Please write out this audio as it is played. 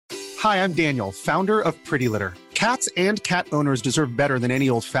Hi, I'm Daniel, founder of Pretty Litter. Cats and cat owners deserve better than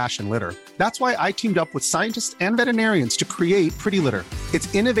any old-fashioned litter. That's why I teamed up with scientists and veterinarians to create Pretty Litter. Its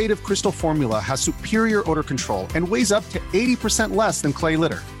innovative crystal formula has superior odor control and weighs up to 80% less than clay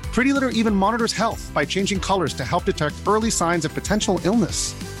litter. Pretty Litter even monitors health by changing colors to help detect early signs of potential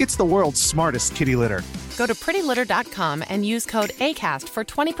illness. It's the world's smartest kitty litter. Go to prettylitter.com and use code ACAST for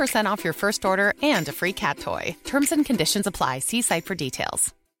 20% off your first order and a free cat toy. Terms and conditions apply. See site for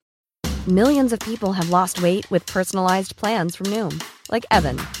details. Millions of people have lost weight with personalized plans from Noom. Like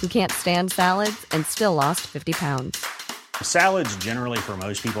Evan, who can't stand salads and still lost 50 pounds. Salads generally for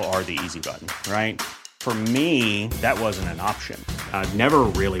most people are the easy button, right? For me, that wasn't an option. I never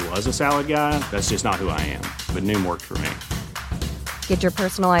really was a salad guy. That's just not who I am. But Noom worked for me. Get your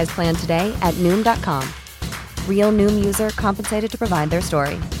personalized plan today at Noom.com. Real Noom user compensated to provide their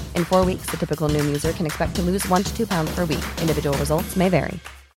story. In 4 weeks, the typical Noom user can expect to lose 1 to 2 pounds per week. Individual results may vary.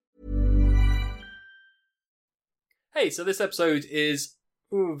 Hey, so this episode is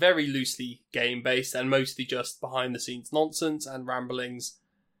very loosely game-based and mostly just behind-the-scenes nonsense and ramblings,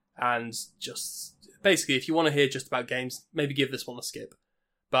 and just basically, if you want to hear just about games, maybe give this one a skip.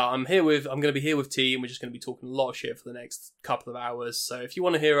 But I'm going to be here with T, and we're just going to be talking a lot of shit for the next couple of hours. So if you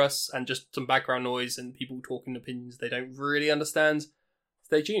want to hear us and just some background noise and people talking opinions they don't really understand,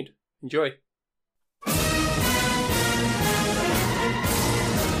 stay tuned. Enjoy.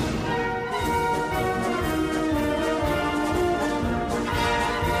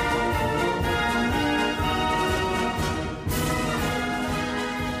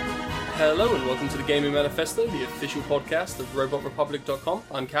 Hello and welcome to the Gaming Manifesto, the official podcast of RobotRepublic.com.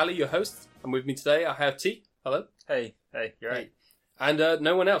 I'm Callie, your host, and with me today I have T. Hello. Hey, you're right. And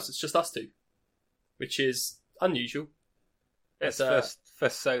no one else, it's just us two, which is unusual. It's first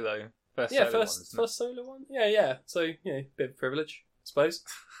solo. First solo one. Yeah. So, bit of privilege, I suppose.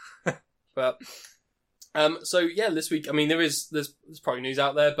 But, this week, I mean, there's probably news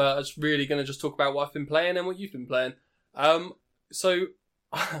out there, but I'm just really going to just talk about what I've been playing and what you've been playing.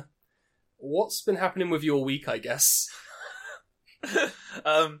 What's been happening with your week, I guess?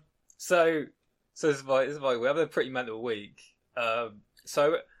 So this is my we're having a pretty mental week.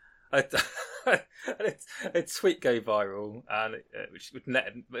 So I had a tweet go viral, and which would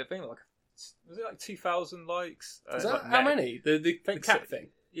net, I think was it like 2,000 likes? Is that how many? The cat thing?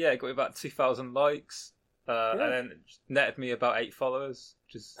 Yeah, it got about 2,000 likes, and then it netted me about 8 followers,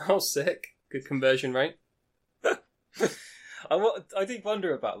 which is sick. Good conversion rate. I did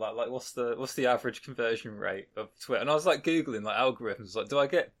wonder about that. Like, what's the average conversion rate of Twitter? And I was like googling like algorithms. Like, do I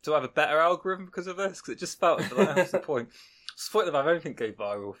have a better algorithm because of this? Because it just felt like what's the point? What's the point of having anything go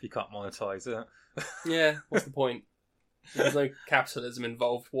viral if you can't monetize it? Yeah, what's the point? There's no capitalism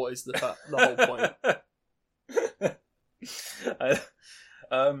involved. What is the whole point?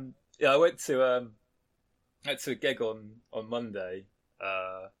 I went to a gig on Monday.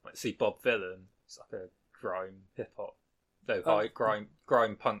 Went to see Bob Villain. It's like a grime hip hop.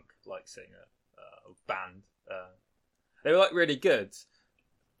 Grime punk like singer band. They were like really good,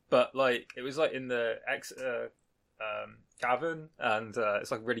 but like it was like in the cavern, and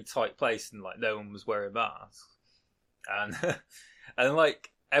it's like a really tight place, and like no one was wearing masks, and and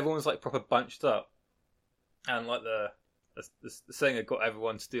like everyone was like proper bunched up, and like the singer got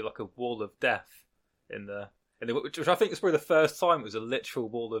everyone to do like a wall of death in the which I think is probably the first time it was a literal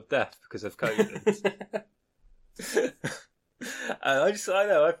wall of death because of COVID. And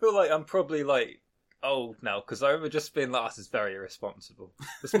I feel like I'm probably like old now because I remember just being like, this is very irresponsible.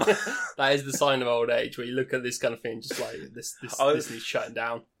 That is the sign of old age, where you look at this kind of thing, just like this needs shutting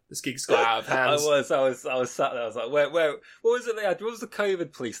down. This gig's got out of hands. I was sat there. I was like, where? What was it they had? What was the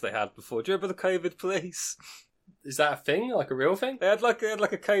COVID police they had before? Do you remember the COVID police? Is that a thing? Like a real thing? They had like a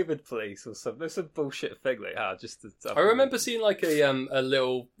COVID police or something. There's some bullshit thing they had. I remember seeing like a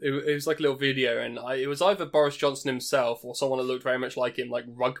little. It was like a little video, and it was either Boris Johnson himself or someone that looked very much like him, like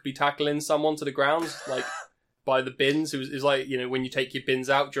rugby tackling someone to the ground, like by the bins. It was like, you know, when you take your bins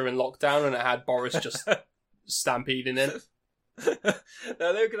out during lockdown, and it had Boris just stampeding in.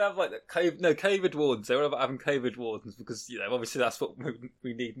 No, they were gonna have like COVID wardens. They were about having COVID wardens because, you know, obviously that's what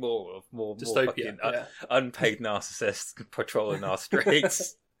we need more of. More fucking unpaid narcissists patrolling our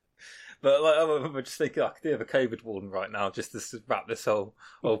streets. But like, I'm just thinking, I could do have a COVID warden right now just to wrap this whole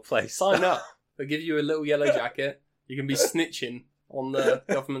place. Sign up. They'll give you a little yellow jacket. You can be snitching on the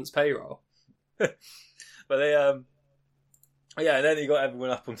government's payroll. But they and then you got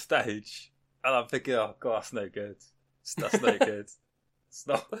everyone up on stage, and I'm thinking, oh god, that's no good. That's no good. It's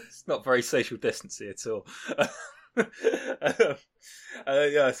not very social distancing at all.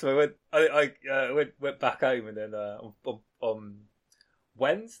 So I went back home, and then on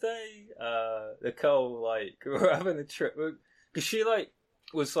Wednesday, Nicole, like, we were having a trip because she like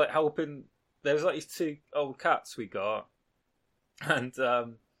was like helping. There was like these 2 old cats we got, and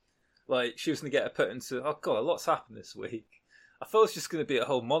like she was gonna get her put into. Oh god, a lot's happened this week. I thought it was just going to be a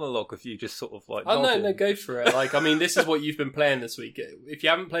whole monologue of you just sort of like. Oh nodding. no, go for it. Like, I mean, this is what you've been playing this week. If you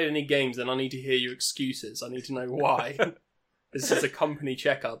haven't played any games, then I need to hear your excuses. I need to know why. This is a company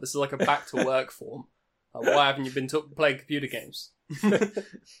checkup. This is like a back to work form. Why haven't you been playing computer games?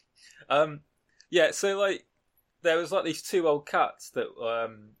 Yeah. So like, there was like these 2 old cats that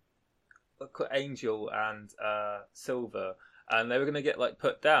Angel and Silver. And they were going to get like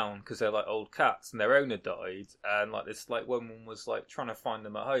put down because they're like old cats, and their owner died. And like this like woman was like trying to find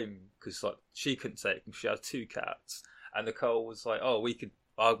them at home because like she couldn't take them. She had 2 cats, and Nicole was like, "Oh,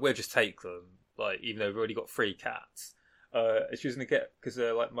 we'll just take them." Like even though we've already got 3 cats, she was going to get because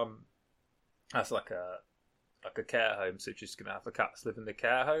like mum has like a care home, so she's going to have the cats live in the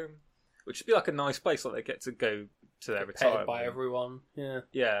care home, which would be like a nice place. Like they get to go to their retirement by everyone.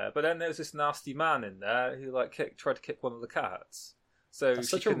 Yeah, but then there was this nasty man in there who like tried to kick one of the cats. So that's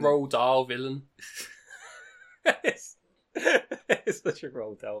such a Roald Dahl villain. it's such a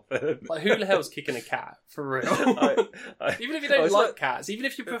Roald Dahl villain. Like, who the hell's kicking a cat for real? Even if you don't like cats, even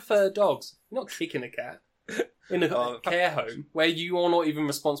if you prefer dogs, you're not kicking a cat in a care home where you are not even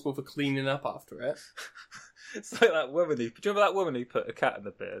responsible for cleaning up after it. It's like that woman do you remember that woman who put a cat in the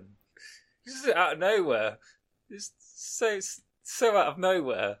bin? Just out of nowhere. Just so out of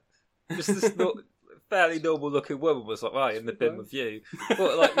nowhere. Just this fairly normal looking woman was like, right, in the bin with you.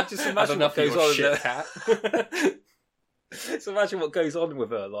 But like, you just imagine what goes on in her cat. So imagine what goes on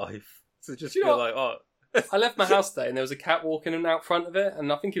with her life. So just feel like, oh. I left my house today and there was a cat walking in out front of it,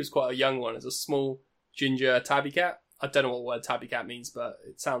 and I think it was quite a young one. It's a small ginger tabby cat. I don't know what the word tabby cat means, but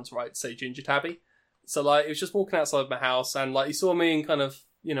it sounds right to say ginger tabby. So like, it was just walking outside my house, and like, he saw me and kind of,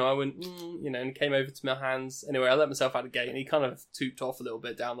 I went, and came over to my hands. Anyway, I let myself out of the gate, and he kind of tooped off a little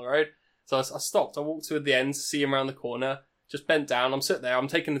bit down the road. So I stopped. I walked to the end to see him around the corner. Just bent down. I'm sitting there. I'm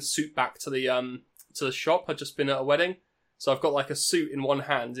taking the suit back to the shop. I'd just been at a wedding, so I've got like a suit in one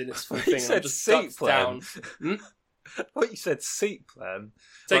hand in its full thing. And I'm just ducked down. I thought you said seat plan.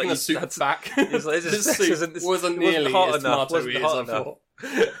 Taking the suit back. This suit wasn't nearly as tomato-y as I thought.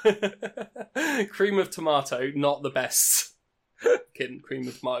 Cream of tomato, not the best. Kidding, cream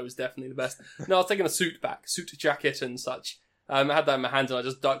of tomato was definitely the best. No, I was taking a suit jacket and such. I had that in my hand, and I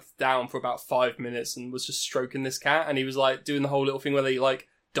just ducked down for about 5 minutes and was just stroking this cat, and he was like doing the whole little thing where they like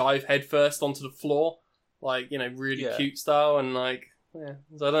dive headfirst onto the floor, like, really cute style, and like, yeah.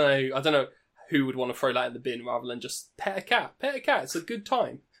 So I don't know who would want to throw that in the bin rather than just pet a cat. Pet a cat, it's a good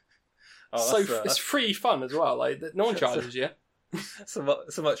time. It's free fun as well. Like, no one charges you. It's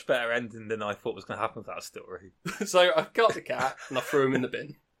a much better ending than I thought was going to happen with that story. So I got the cat and I threw him in the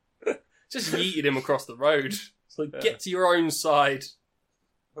bin. Just yeeted him across the road. It's like, get to your own side.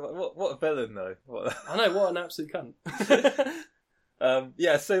 What a villain, though. I know, what an absolute cunt. We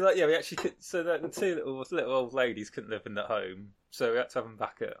actually could. So the 2 little old ladies couldn't live in the home, so we had to have them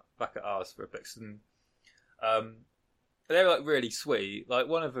back at ours for a bit. And they were like really sweet. Like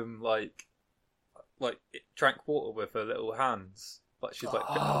one of them, like it drank water with her little hands. Like she'd like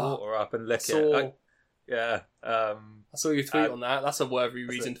pick the water up and lick it. I saw you tweet on that. That's a worthy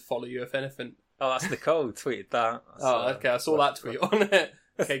reason to follow you, if anything. Oh, that's Nicole tweeted that. Okay, I saw that tweet on it.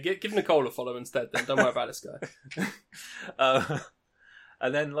 Okay, give Nicole a follow instead then. Don't worry about this guy.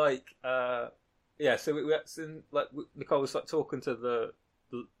 And then so we Nicole was like talking to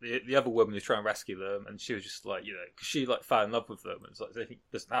the other woman who's trying to rescue them, and she was just like, because she like fell in love with them, and it's like, if anything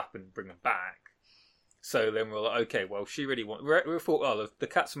doesn't happen, bring them back. So then we're like, okay, well, she really wants. We thought, the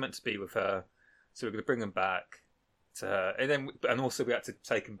cats were meant to be with her, so we're going to bring them back to her, and also we had to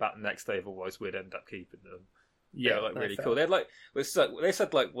take them back the next day, otherwise we'd end up keeping them. Yeah, really cool. They they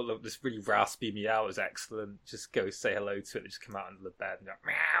said like, well, this really raspy meow was excellent. Just go say hello to it. They just come out under the bed and go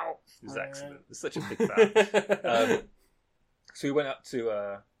meow. It was excellent. It's such a big fan. So we went up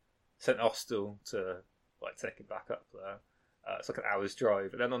to St Austell to like take it back up there. It's like an hour's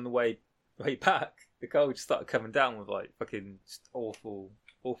drive, and then on the way back, the girl just started coming down with like fucking just awful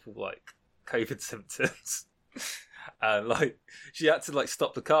like COVID symptoms. And like she had to like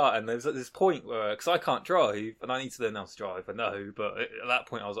stop the car, and there's at this point where, because I can't drive and I need to learn how to drive, I know, but at that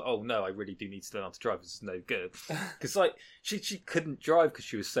point I was like, oh no, I really do need to learn how to drive. This is no good, because like she couldn't drive because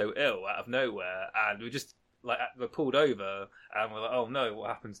she was so ill out of nowhere, and we just like we pulled over and we're like, oh no, what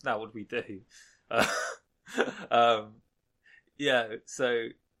happens now? What do we do? So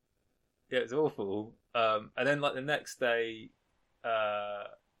it was awful. And then like the next day,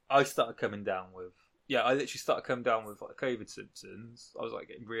 I started coming down with yeah, I literally started coming down with like COVID symptoms. I was like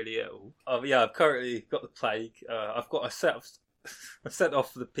getting really ill. Yeah, I've currently got the plague. I've got I sent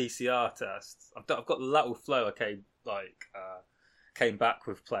off for the PCR test. I've got the lateral flow. Came back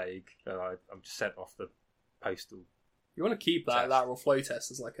with plague. I'm just sent off the postal. You want to keep that test. lateral flow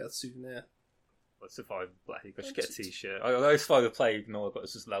test as like a souvenir. I survived the plague. I should get a t-shirt. I survived the plague, and all I got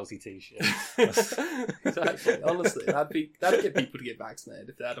is just a lousy t-shirt. Exactly. Honestly, that'd get people to get vaccinated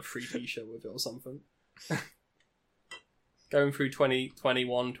if they had a free t-shirt with it or something. Going through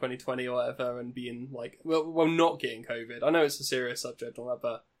 2021, 2020 or whatever, and being like, well, not getting COVID. I know it's a serious subject on that,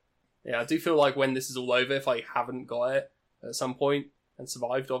 but yeah, I do feel like when this is all over, if I haven't got it at some point and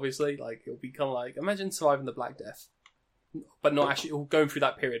survived, obviously, like it'll be kind of like, imagine surviving the Black Death, but not actually, or going through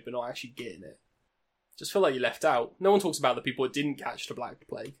that period, but not actually getting it. Just feel like you're left out. No one talks about the people that didn't catch the Black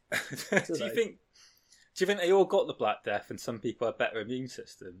Plague. Do you think they all got the Black Death and some people have better immune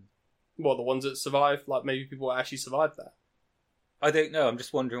system? Well, the ones that survived, like maybe people that actually survived that. I don't know. I'm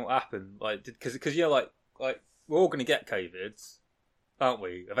just wondering what happened. Like, because yeah, like we're all going to get COVID, aren't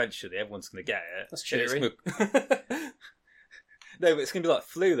we? Eventually, everyone's going to get it. That's cheery. No, but it's going to be like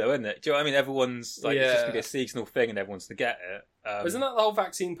flu, though, isn't it? Do you know what I mean? Everyone's like, it's just going to be a seasonal thing, and everyone's going to get it. Isn't that the whole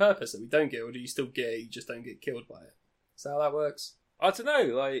vaccine purpose, that we don't get it, or do you still get it, you just don't get killed by it? Is that how that works? I don't know.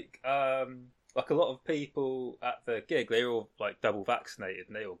 Like a lot of people at the gig, they were all like double vaccinated,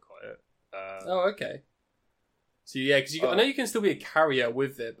 and they all got it. Oh, okay. So yeah, because I know you can still be a carrier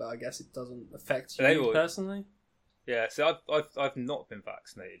with it, but I guess it doesn't affect you personally. Yeah, so I've not been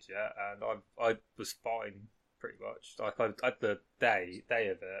vaccinated yet, and I was fine pretty much. Like I had the day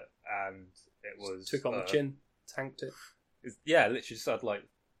of it, and it was took on the chin, tanked it. Yeah, literally just had like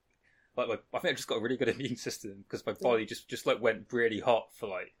I think I just got a really good immune system because my body just like went really hot for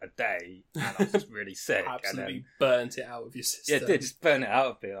like a day, and I was just really sick. Absolutely and then, burnt it out of your system. Yeah, it did, just burn it out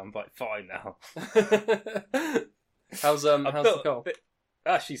of me. I'm like fine now. How's the girl?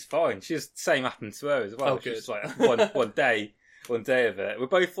 She's fine. She's the same happened to her as well. Oh, good. She's like one day of it. We're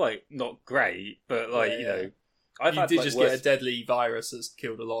both like not great, but like you know, you did just get a deadly virus that's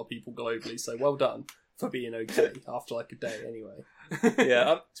killed a lot of people globally. So well done for being okay after like a day anyway.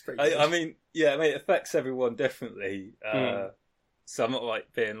 Yeah, it's pretty good. I mean, it affects everyone differently. So I'm not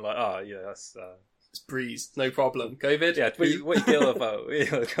like being like, oh yeah, that's it's breeze, no problem. COVID. Yeah, what you feel about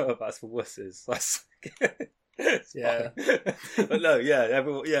that's for wusses. That's yeah, but no, yeah,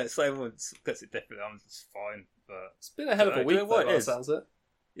 everyone, so everyone gets it differently. I'm just fine, but it's been a hell of a week. Though, by the sounds it.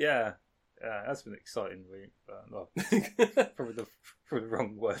 Yeah, that's been an exciting week. But probably the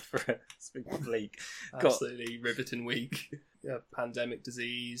wrong word for it. It's been bleak. Absolutely riveting week. Yeah, pandemic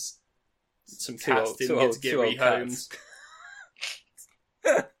disease. Some cats didn't get to get rehomed.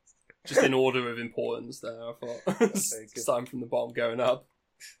 Just in order of importance there, I thought. Starting from the bottom, going up.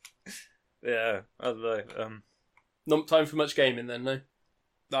 Yeah, I don't know. Not time for much gaming then, no?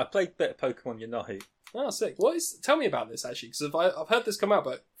 I played a bit of Pokemon Unite. Oh, sick. Tell me about this, actually, because I've heard this come out,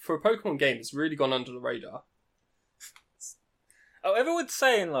 but for a Pokemon game, it's really gone under the radar. Oh, everyone's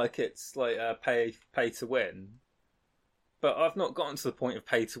saying like it's like pay to win, but I've not gotten to the point of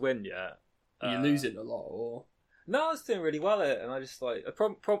pay to win yet. Are you losing a lot, or? No, I was doing really well at it, and I just like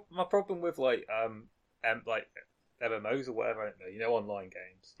my problem with like MMOs or whatever, I don't know, online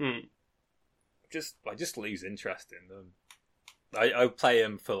games. I just lose interest in them. I play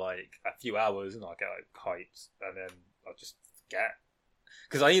them for like a few hours and I get like hyped, and then I just forget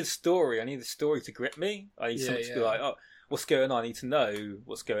because I need a story. I need the story to grip me. I need something to be like, oh, what's going on? I need to know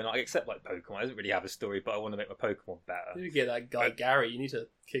what's going on. Except like Pokemon, I don't really have a story, but I want to make my Pokemon better. You get that guy Gary. You need to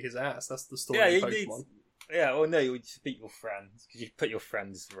kick his ass. That's the story of Pokemon. No, you just beat your friends because you put your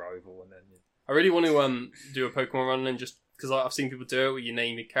friends rival, and then. I really want to do a Pokemon run, and just because I've seen people do it, where you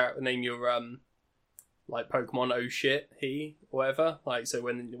name your like Pokemon, oh shit, he, or whatever. Like, so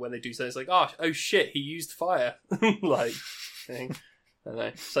when they do something, it's like, oh shit, he used fire. Like, I don't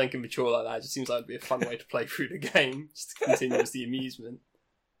know, something mature like that just seems like it'd be a fun way to play through the game, just to continue as the amusement.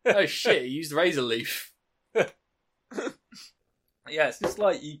 Oh shit, he used Razor Leaf. Yeah, it's just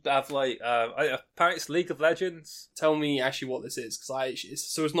like you have like apparently it's League of Legends. Tell me actually what this is, because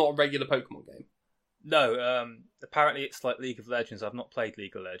so it's not a regular Pokemon game. No, apparently it's like League of Legends. I've not played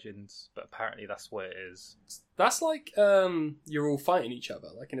League of Legends, but apparently that's what it is. That's like you're all fighting each other,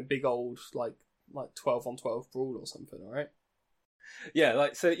 like in a big old like 12-on-12 brawl or something, alright? Yeah,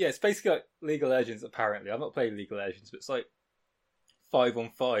 it's basically like League of Legends. Apparently, I've not played League of Legends, but it's like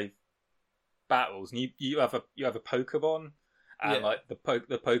 5-on-5 battles, and you have a Pokemon, and like the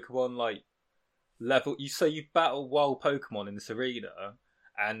Pokemon like level. You battle wild Pokemon in this arena.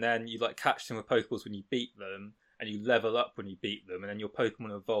 And then you like catch them with Pokeballs when you beat them, and you level up when you beat them, and then your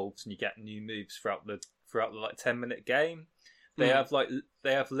Pokemon evolves and you get new moves throughout the like 10-minute game. They have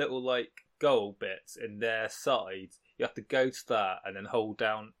little like goal bits in their side. You have to go to that and then hold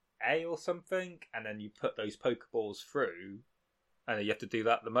down A or something, and then you put those Pokeballs through, and then you have to do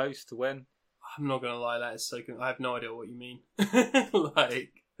that the most to win. I'm not gonna lie, that is so. I have no idea what you mean.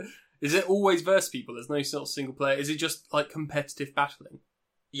 Like, is it always versus people? There's no sort of single player. Is it just like competitive battling?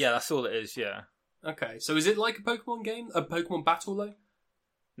 Yeah, that's all it is. Yeah. Okay, so is it like a Pokemon game, a Pokemon battle though?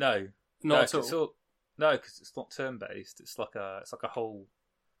 No, not at all. No, because it's not turn based. It's like a whole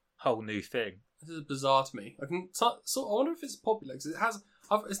new thing. This is bizarre to me. I wonder if it's popular because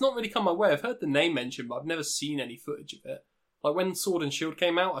it's not really come my way. I've heard the name mentioned, but I've never seen any footage of it. Like when Sword and Shield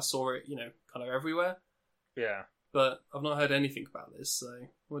came out, I saw it, kind of everywhere. Yeah. But I've not heard anything about this, so I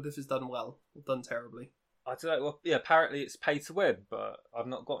wonder if it's done well or done terribly. I don't know. Well, yeah, apparently it's pay to win, but I've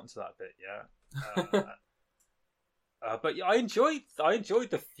not gotten to that bit yet. But yeah, I enjoyed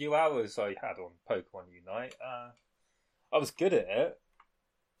the few hours I had on Pokemon Unite. I was good at it.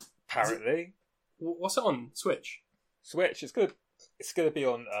 Apparently, what's it on Switch? Switch. It's good. It's going to be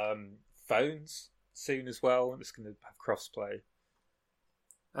on phones soon as well. It's going to have crossplay.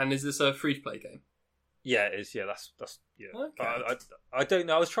 And is this a free to play game? Yeah, it is. Yeah, that's yeah. Okay. I don't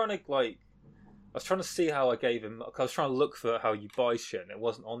know. I was trying to see how I gave him. I was trying to look for how you buy shit, and it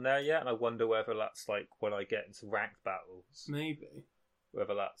wasn't on there yet. And I wonder whether that's like when I get into ranked battles. Maybe.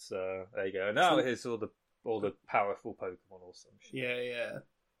 Whether that's there you go. Now here's all the powerful Pokemon or some shit. Yeah.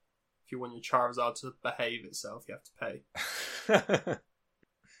 If you want your Charizard to behave itself, you have to pay.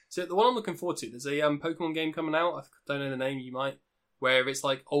 So the one I'm looking forward to, there's a Pokemon game coming out. I don't know the name. You might, where it's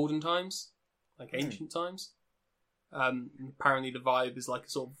like olden times, like ancient times. Apparently the vibe is like a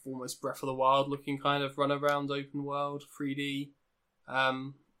sort of almost Breath of the Wild looking kind of run around open world 3D.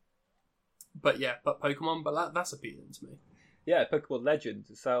 But Pokemon, but that's appealing to me. Yeah, Pokemon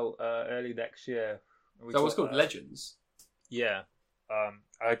Legends. It's out early next year. So what's called Legends? Yeah.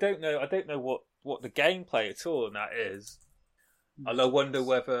 I don't know what the gameplay at all in that is. And I wonder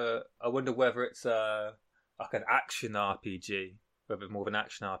whether it's like an action RPG, whether it's more of an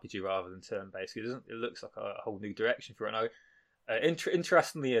action RPG rather than turn-based. It looks like a whole new direction for it. And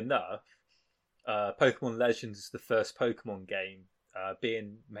interestingly enough, Pokemon Legends is the first Pokemon game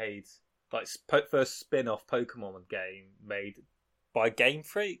being made, like first spin-off Pokemon game made by Game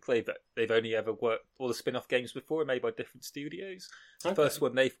Freak. They've only ever worked all the spin-off games before, made by different studios. It's the first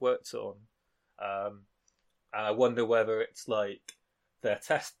one they've worked on. And I wonder whether it's like they're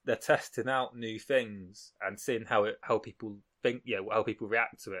testing out new things and seeing how people think, how people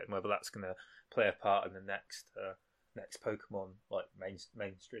react to it, and whether that's going to play a part in the next Pokemon like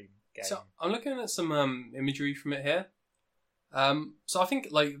mainstream game. So I'm looking at some imagery from it here. So I think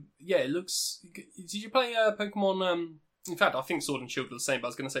it looks. Did you play Pokemon? In fact, I think Sword and Shield was the same, but I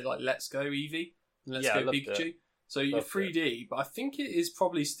was going to say like Let's Go Eevee, and Let's Go Pikachu. It. So you're 3D, but I think it is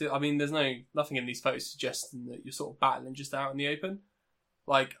probably still. I mean, there's nothing in these photos suggesting that you're sort of battling just out in the open.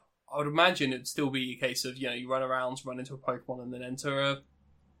 Like, I would imagine it'd still be a case of you run around, run into a Pokemon, and then enter a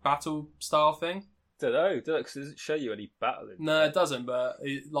battle style thing. Don't know, because it doesn't show you any battling. No, it doesn't. But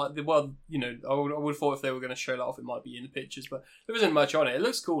I would have thought if they were going to show that off, it might be in the pictures. But there isn't much on it. It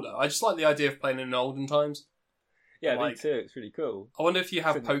looks cool though. I just like the idea of playing in olden times. Yeah, me too. It's really cool. I wonder if you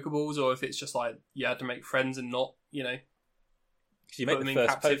have Pokeballs or if it's just like you had to make friends and not, because you make put them the in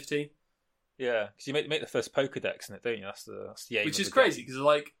first captivity. Yeah, because you make the first Pokedex in it, don't you? That's the aim. Which of is the crazy game.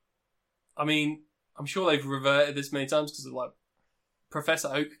 because I mean, I'm sure they've reverted this many times because like Professor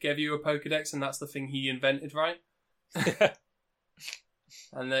Oak gave you a Pokedex and that's the thing he invented, right?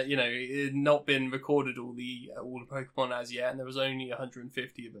 And that it had not been recorded all the Pokemon as yet, and there was only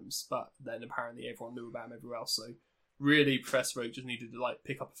 150 of them. But then apparently everyone knew about them everywhere else. So really, Professor Oak just needed to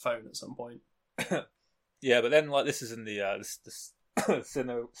pick up a phone at some point. Yeah, but then this is in the this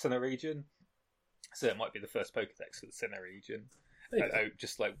Sinnoh region, so it might be the first Pokedex for the Sinnoh region. And Oak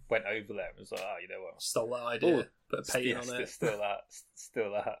just went over there and was like, you know what? Stole that idea, put a patent on it. Still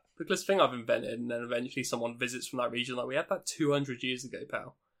that. The coolest thing I've invented, and then eventually someone visits from that region. We had that 200 years ago,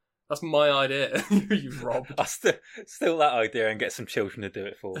 pal. That's my idea. You robbed. I still that idea and get some children to do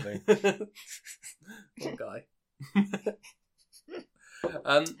it for me. Poor guy.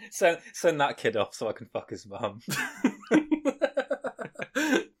 Send that kid off so I can fuck his mum.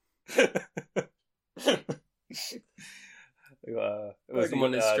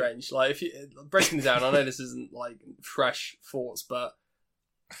 Pokemon is strange. If you breaking it down, I know this isn't fresh thoughts, but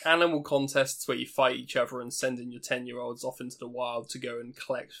animal contests where you fight each other and send in your 10-year-olds off into the wild to go and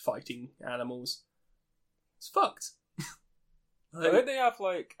collect fighting animals. It's fucked. Don't they have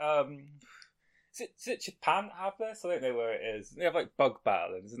Is it Japan that have this? I don't know where it is. They have like bug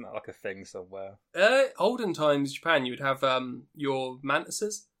battling, isn't that like a thing somewhere? Olden times, Japan, you would have your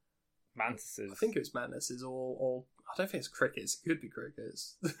mantises. Mantises. I think it was mantises, or I don't think it's crickets. It could be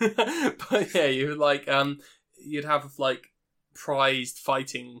crickets, but yeah, you would like you'd have like prized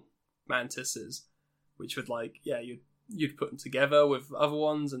fighting mantises, which would like you'd put them together with other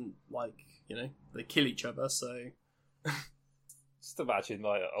ones, and like they kill each other. So just imagine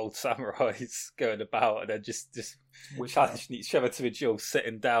like old samurais going about and then just challenging each other to a duel,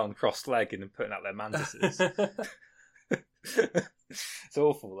 sitting down cross-legged and putting out their mantises. It's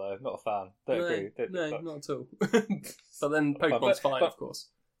awful though. Not a fan. Don't agree. Not at all. But then Pokemon's fine, of course.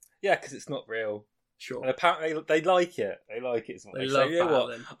 Yeah, because it's not real. Sure. And apparently they like it. They like it. Is what they say. love You know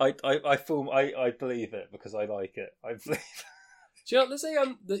battling. what? I believe it because I like it. I believe. Do you know? Let's say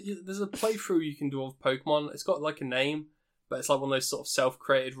there's a playthrough you can do of Pokemon. It's got like a name, but it's like one of those sort of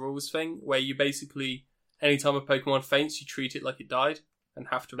self-created rules thing where you basically anytime a Pokemon faints, you treat it like it died and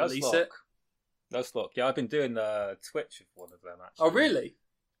have to release it. Nuzlocke. Yeah, I've been doing Twitch with one of them actually. Oh, really?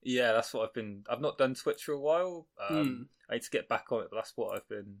 Yeah, that's what I've not done Twitch for a while. I need to get back on it, but that's what I've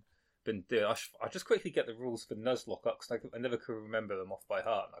been doing. I just quickly get the rules for Nuzlocke up because I never could remember them off by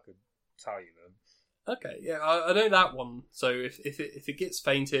heart, and I could tell you them. Okay, yeah, I know that one. So if it gets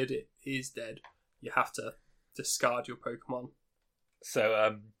fainted, it is dead. You have to discard your Pokemon.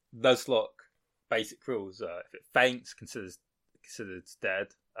 So Nuzlocke basic rules: if it faints, considered dead.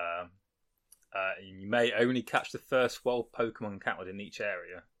 You may only catch the first wild Pokemon encountered in each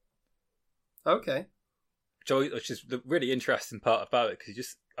area. Okay. Which is the really interesting part about it,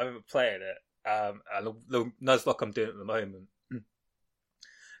 because I remember playing it, and the Nuzlocke I'm doing at the moment,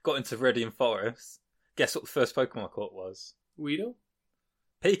 got into Viridian Forest. Guess what the first Pokemon I caught was? Weedle?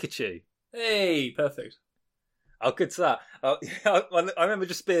 Pikachu. Hey, perfect. How good's that? I remember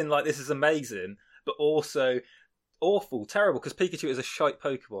just being like, this is amazing, but also awful, terrible, because Pikachu is a shite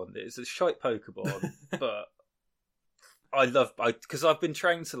Pokemon. It's a shite Pokemon, but because I've been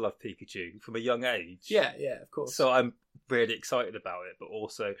trained to love Pikachu from a young age. Yeah, of course. So I'm really excited about it, but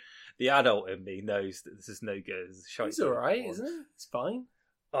also the adult in me knows that this is no good. It's a shite It's alright, Pokemon. isn't it? It's fine.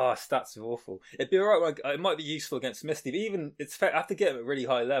 Oh, stats are awful. It'd be alright. It might be useful against Misty, but even it's fair. I have to get him at a really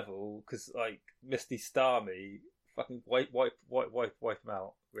high level because like Misty Starmie, fucking wipe him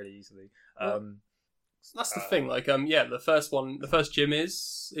out really easily. That's the thing. Like, the first gym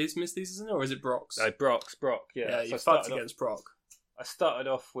is Misty's, isn't it, or is it Brock's? No, Brock. Yeah, Yeah, you fight against Brock. I started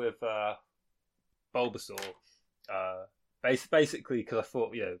off with Bulbasaur, basically because I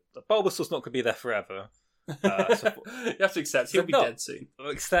thought, Bulbasaur's not going to be there forever. So you have to accept he'll be dead soon.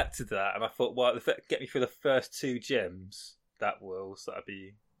 I accepted that, and I thought, well, if it get me through the first 2 gyms, that'd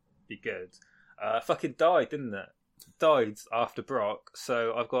be good. Fucking died, didn't it? Died after Brock,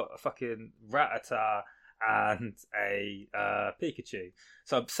 so I've got a fucking Rattata and a Pikachu.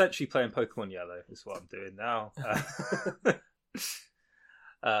 So I'm essentially playing Pokemon Yellow, is what I'm doing now.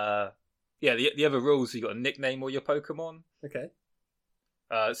 The other rules, you got to nickname all your Pokemon. Okay.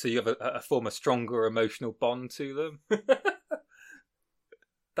 So you have form a stronger emotional bond to them.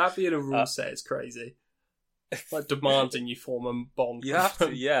 That being a rule set is crazy. Like demanding you form a bond. You have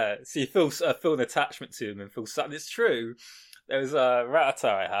to, yeah. So you feel an attachment to them and feel sad. It's true. There was a Rattata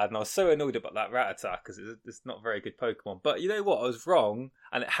I had, and I was so annoyed about that Rattata because it's not a very good Pokemon. But you know what? I was wrong,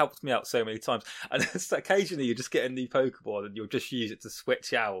 and it helped me out so many times. And it's occasionally you just get a new Pokemon, and you'll just use it to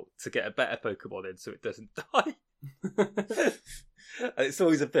switch out to get a better Pokemon in, so it doesn't die. And it's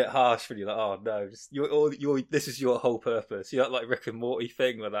always a bit harsh when you're like, oh no, this is your whole purpose. You're like Rick and Morty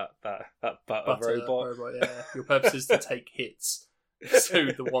thing with that butter robot. Yeah. Your purpose is to take hits, so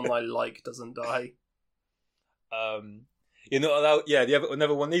the one I like doesn't die. You're not allowed. Yeah, the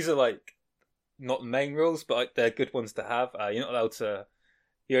another one. These are like not the main rules, but like, they're good ones to have. You're not allowed to.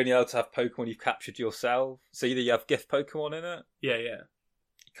 You're only allowed to have Pokemon you've captured yourself. So either you have gift Pokemon in it. Yeah. You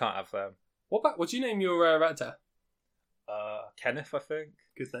can't have them. What do you name your Rattata? Kenneth, I think.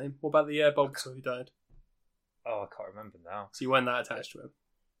 Good name. What about the Bulbasaur who died? Oh, I can't remember now. So you weren't that attached to him?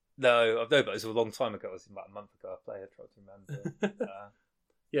 No, but it was a long time ago. It was about a month ago. I tried to remember.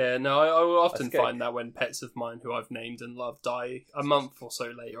 Yeah, no, I will often find that when pets of mine who I've named and love die, a month or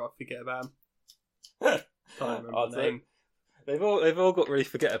so later I forget about them. Can't remember the name. They've all got really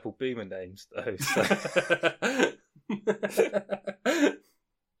forgettable boomer names though. So.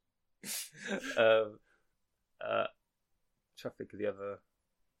 Trying to think of the other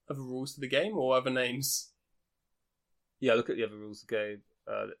rules to the game or other names. Yeah, look at the other rules of the game.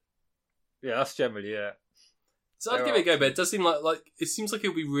 Yeah, that's generally it. So I'd give it a go, but it does seem like it seems like it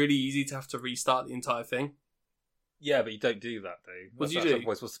would be really easy to have to restart the entire thing. Yeah, but you don't do that, though. What do you do?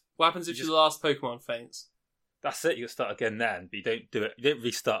 What happens if your last Pokemon faints? That's it. You start again then, but you don't do it. You don't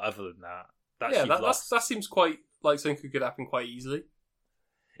restart other than that. That seems quite like something could happen quite easily.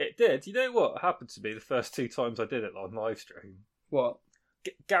 It did. You know what happened to me the first 2 times I did it on live stream? What?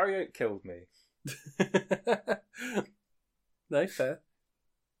 Gary Oak killed me. No, fair.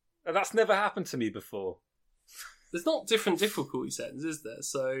 And that's never happened to me before. There's not different difficulty settings, is there?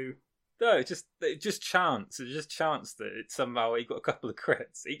 So no, it just chance. It just chance that it somehow you got a couple of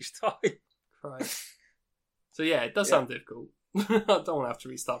crits each time. Right. So yeah, it does sound difficult. I don't want to have to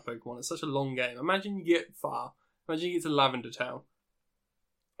restart Pokemon. It's such a long game. Imagine you get far. Imagine you get to Lavender Town.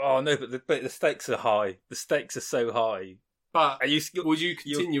 Oh no, but the stakes are high. The stakes are so high. But would you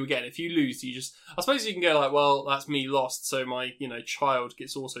continue again? If you lose, you just... I suppose you can go like, well, that's me lost, so my child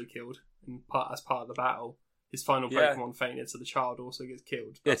gets also killed as part of the battle. His final Pokemon fainted, so the child also gets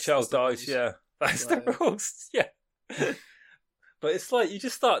killed. Child dies, That's the rules, But it's like, you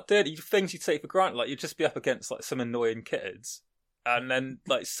just start doing things you take for granted. Like, you'd just be up against like some annoying kids, and then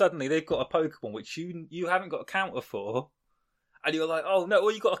like suddenly they've got a Pokemon which you haven't got a counter for. And you're like, oh no,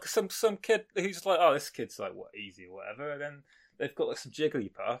 well you got like some kid who's like, oh, this kid's like what, easy or whatever, and then they've got like some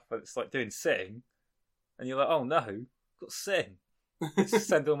Jigglypuff, but it's like doing Sing, and you're like, oh no, I've got Sing. Just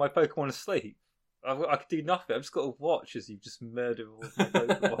send all my Pokemon to sleep. I could do nothing. I've just got to watch as you just murder all of my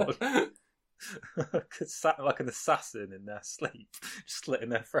Pokemon. Like an assassin in their sleep, just slitting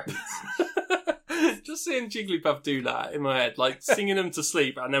their throats. Just seeing Jigglypuff do that in my head, like singing them to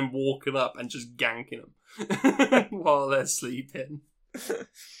sleep and then walking up and just ganking them while they're sleeping. But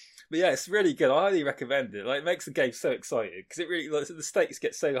yeah, it's really good. I highly recommend it. Like, it makes the game so exciting because it really, like, the stakes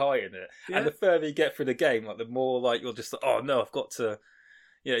get so high in it, and the further you get through the game, like the more like you're just like, oh no, I've got to,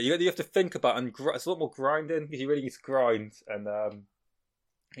 you have to think about and it's a lot more grinding because you really need to grind and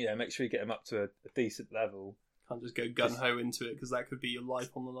make sure you get them up to a decent level. Can't just go gun ho into it because that could be your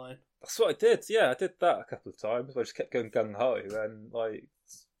life on the line. That's what I did. Yeah, I did that a couple of times. I just kept going gung ho, and like,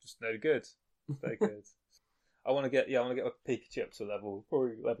 it's just no good. No good. I want to get my Pikachu up to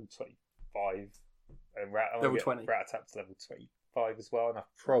probably level 25, and level 20. Rattata to level 25 as well, and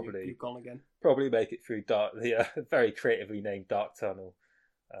I've probably you've gone again. Probably make it through the very creatively named Dark Tunnel.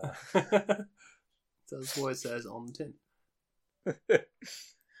 That's what it says on the tin.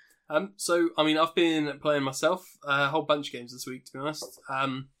 So, I mean, I've been playing myself a whole bunch of games this week, to be honest.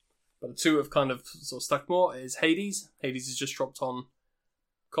 But the two have kind of sort of stuck more is Hades. Hades has just dropped on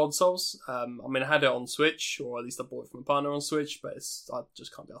consoles. I mean, I had it on Switch, or at least I bought it from a partner on Switch, but I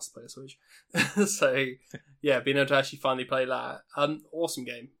just can't be asked to play a Switch. So, yeah, being able to actually finally play that. Awesome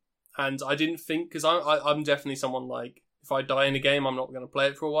game. And I didn't think, because I'm definitely someone like, if I die in a game, I'm not going to play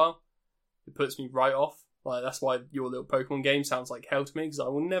it for a while. It puts me right off. Like, that's why your little Pokemon game sounds like hell to me, because I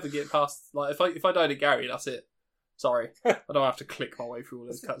will never get past... Like, if I died at Gary, that's it. Sorry. I don't have to click my way through all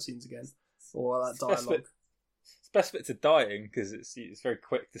those cutscenes again. Or that dialogue. It's best bit to dying, because it's very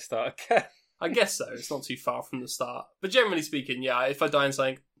quick to start again. I guess so. It's not too far from the start. But generally speaking, yeah, if I die in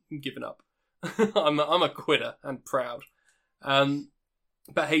something, I'm giving up. I'm a quitter, and proud.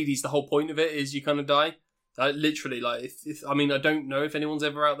 But Hades, the whole point of it is you kind of die. Literally, like, I mean, I don't know if anyone's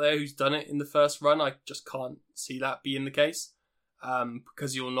ever out there who's done it in the first run. I just can't see that being the case.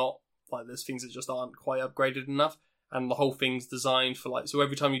 Because you're not, like, there's things that just aren't quite upgraded enough. And the whole thing's designed for, like, so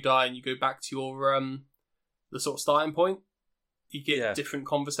every time you die and you go back to your, the sort of starting point, you get different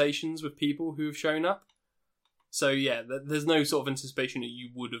conversations with people who have shown up. So, yeah, there's no sort of anticipation that you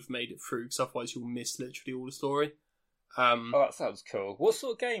would have made it through, because otherwise you'll miss literally all the story. That sounds cool. What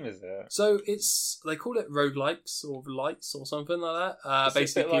sort of game is it? So they call it roguelikes or lights or something like that.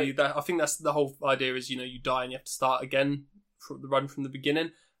 Basically, I think that's the whole idea is, you die and you have to start again from the run from the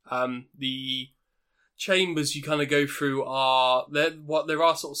beginning. The chambers you kind of go through there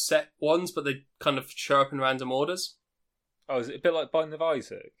are sort of set ones, but they kind of show up in random orders. Oh, is it a bit like Binding of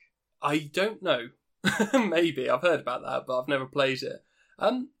Isaac? I don't know. Maybe. I've heard about that, but I've never played it.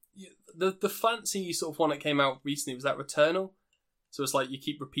 The fancy sort of one that came out recently was that Returnal. So it's like you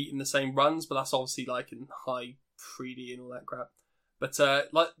keep repeating the same runs, but that's obviously like in high 3D and all that crap. But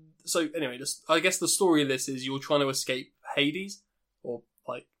so anyway, I guess the story of this is you're trying to escape Hades, or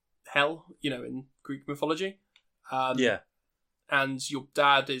like hell, in Greek mythology. And your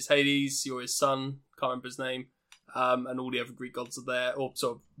dad is Hades, you're his son, can't remember his name, and all the other Greek gods are there, or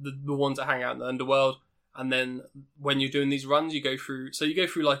sort of the ones that hang out in the underworld. And then when you're doing these runs, you go through,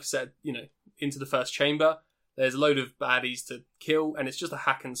 like I said, into the first chamber. There's a load of baddies to kill, and it's just a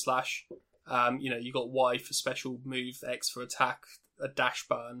hack and slash. You got Y for special move, X for attack, a dash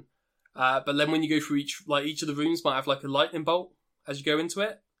button. But then when you go through each of the rooms might have like a lightning bolt as you go into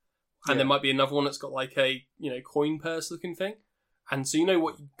it. And there might be another one that's got like a, coin purse looking thing. And so you know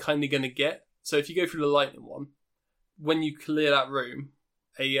what you're kind of going to get. So if you go through the lightning one, when you clear that room,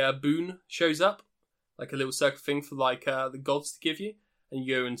 a boon shows up, like a little circle thing for like the gods to give you. And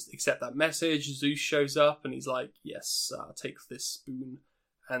you go and accept that message. Zeus shows up and he's like, yes, take this boon.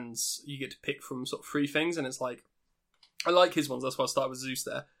 And you get to pick from sort of 3 things. And it's like, I like his ones. That's why I started with Zeus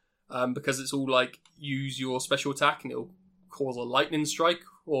there. Because it's all like, use your special attack and it'll cause a lightning strike.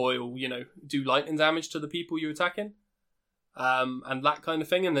 Or it'll, do lightning damage to the people you're attacking. And that kind of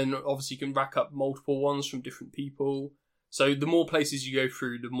thing. And then obviously you can rack up multiple ones from different people. So the more places you go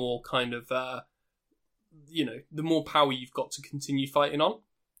through, the more kind of... the more power you've got to continue fighting on.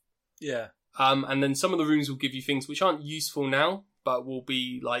 Yeah. And then some of the rooms will give you things which aren't useful now, but will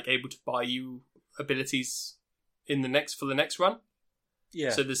be like able to buy you abilities for the next run. Yeah.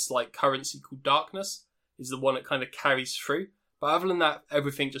 So this like currency called Darkness is the one that kind of carries through. But other than that,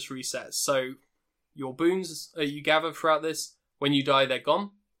 everything just resets. So your boons you gather throughout this, when you die, they're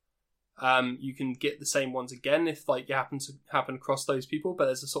gone. You can get the same ones again if like you happen across those people, but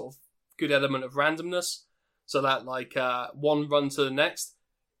there's a sort of good element of randomness, so that like one run to the next,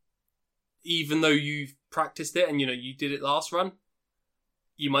 even though you've practiced it and you did it last run,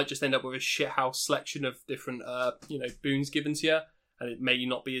 you might just end up with a shithouse selection of different boons given to you, and it may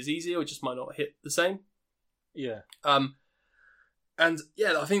not be as easy or just might not hit the same. Yeah. And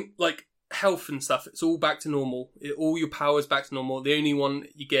yeah, I think like health and stuff, it's all back to normal. All your power's back to normal. The only one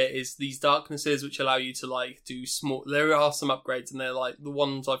you get is these darknesses, which allow you to like do small... There are some upgrades, and they're like... The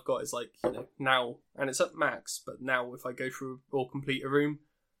ones I've got is like, now... And it's at max, but now if I go through or complete a room,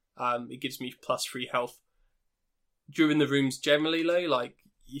 it gives me +3 health. During the rooms generally, though, like,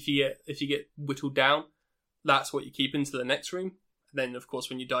 if you get whittled down, that's what you keep into the next room. And then, of course,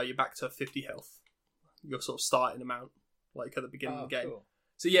 when you die, you're back to 50 health. Your sort of starting amount, like at the beginning of the game. Cool.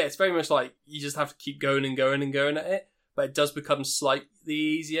 So yeah, it's very much like you just have to keep going and going and going at it, but it does become slightly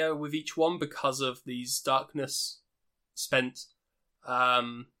easier with each one because of these darkness spent,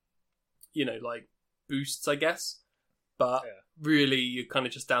 like boosts, I guess. But really, you're kind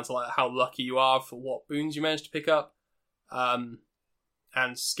of just down to like how lucky you are for what boons you manage to pick up, and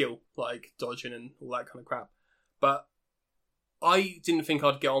skill, like dodging and all that kind of crap. But I didn't think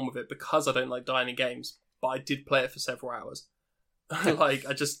I'd get on with it because I don't like dying in games, but I did play it for several hours. Like,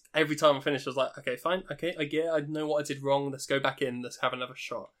 every time I finished, I was like, okay, fine, okay, I get it, I know what I did wrong, let's go back in, let's have another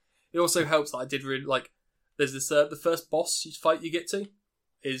shot. It also helps that I did really, like, there's this, the first boss fight you get to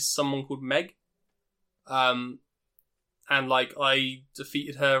is someone called Meg. And, like, I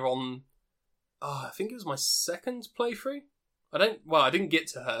defeated her on, I think it was my second playthrough. I didn't get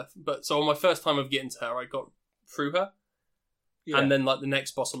to her, but so on my first time of getting to her, I got through her. Yeah. And then, like, the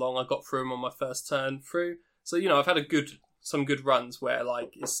next boss along, I got through him on my first turn through. So, I've had some good runs where,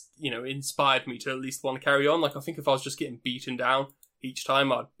 like, it's, inspired me to at least want to carry on. Like, I think if I was just getting beaten down each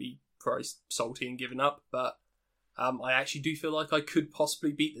time, I'd be probably salty and giving up. But I actually do feel like I could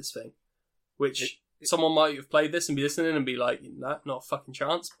possibly beat this thing. Which, someone might have played this and be listening and be like, nah, not a fucking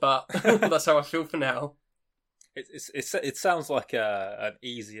chance. But that's how I feel for now. It sounds like an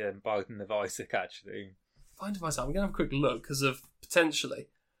easier Binding of Isaac, actually. Binding of Isaac, I'm going to have a quick look, because of potentially...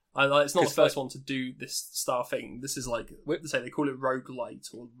 it's not the first one to do this star thing. This is like, they call it roguelite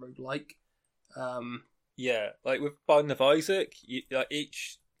or roguelike. Yeah, like with Binding of Isaac,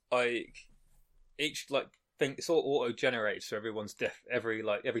 each thing, it's all auto generates, so everyone's every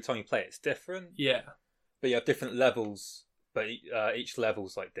time you play it's different. Yeah, but you have different levels, but each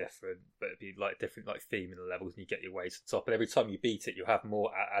level's like different, but it'd be like different like theme in the levels, and you get your way to the top. And every time you beat it, you have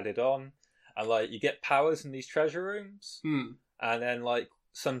more added on, and like you get powers in these treasure rooms, and then like.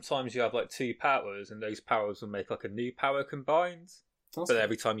 Sometimes you have like 2 powers, and those powers will make like a new power combined. But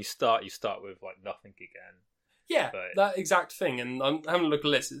every time you start with like nothing again. Yeah, that exact thing. And I'm having a look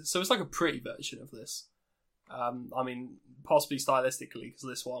at this. So it's like a pretty version of this. I mean, possibly stylistically, because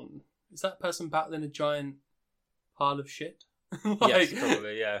this one is that person battling a giant pile of shit. Yes,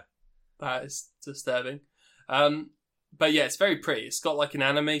 probably. Yeah, that is disturbing. But yeah, it's very pretty. It's got like an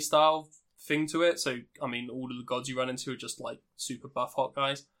anime style thing to it. So I mean, all of the gods you run into are just like super buff hot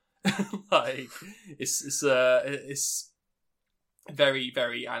guys. Like it's very,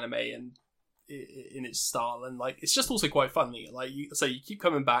 very anime and in its style, and like it's just also quite funny. Like you keep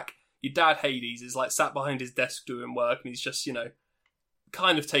coming back. Your dad Hades is like sat behind his desk doing work, and he's just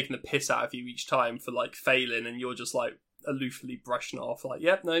kind of taking the piss out of you each time for like failing, and you're just like aloofly brushing it off. Like,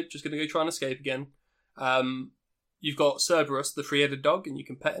 yep, no, just gonna go try and escape again. You've got Cerberus, the 3-headed dog, and you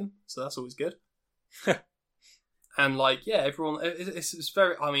can pet him, so that's always good. And, like, yeah, everyone... It's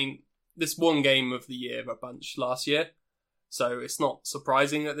very... I mean, this won game of the year a bunch last year, So it's not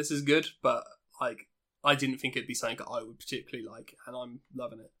surprising that this is good, but like I didn't think it'd be something that I would particularly like, and I'm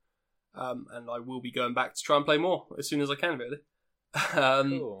loving it. And I will be going back to try and play more as soon as I can, really.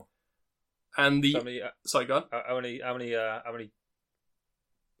 Cool. And the sorry, go on. How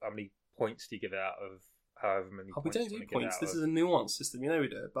many points do you give it out of however many? We don't do points. This is a nuanced system. You know we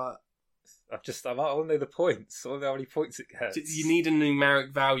do it, but I want to know the points. I want to know how many points it gets. You need a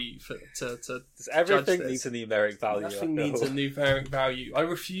numeric value to everything needs a numeric value. Everything needs a numeric value. I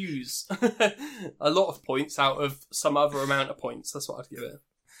refuse a lot of points out of some other amount of points. That's what I'd give it.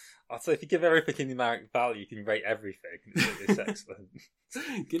 I'd say if you give everything a numeric value, you can rate everything. It's excellent.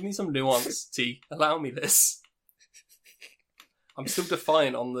 Give me some nuance, T. Allow me this. I'm still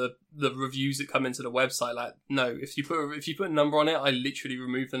defiant on the reviews that come into the website. Like, no, if you put a number on it, I literally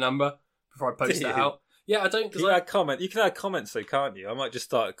remove the number before I post it out. Yeah, I don't. You can add comments, though, can't you? I might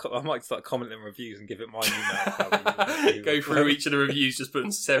start commenting reviews and give it my numeric value. Go through each of the reviews, just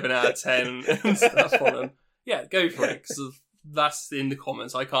putting 7 out of 10 and stuff on them. Yeah, go for it, because that's in the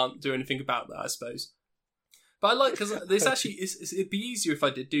comments. I can't do anything about that, I suppose. But I like, because this actually it'd be easier if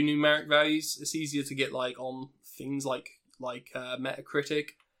I did do numeric values. It's easier to get like on things like Metacritic,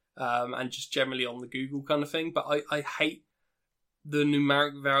 and just generally on the Google kind of thing. But I hate the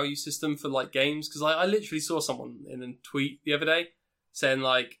numeric value system for like games, because I literally saw someone in a tweet the other day saying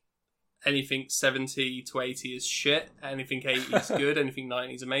like anything 70 to 80 is shit, anything 80 is good, anything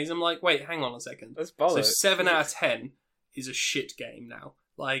 90 is amazing. I'm like, wait, hang on a second. That's bollocks. So 7 out of 10 is a shit game now.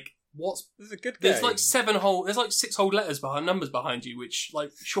 Like, this is a good game. There's like 6 whole numbers behind you, which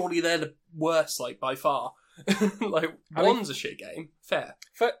like surely they're the worst, like by far. Like, one's a shit game. Fair.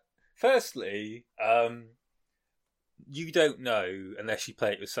 Firstly, you don't know unless you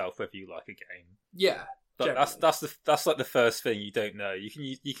play it yourself whether you like a game. Yeah. But that's like the first thing you don't know.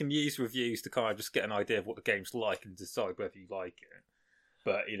 You can use reviews to kind of just get an idea of what the game's like and decide whether you like it.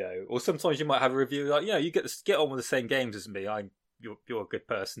 But or sometimes you might have a review like, you get on with the same games as me. You're a good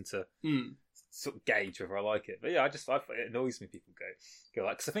person to sort of gauge whether I like it. But yeah, it annoys me people go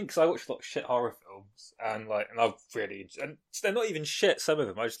like, because I watch a lot of shit horror films and I've really, and they're not even shit. Some of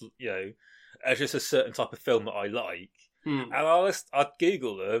them I just it's just a certain type of film that I like. And I'd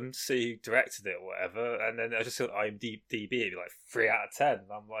Google them, see who directed it or whatever, and then I just see on IMDb it'd be like 3 out of 10.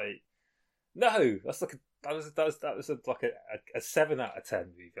 And I'm like, no, that's like that was like a 7 out of 10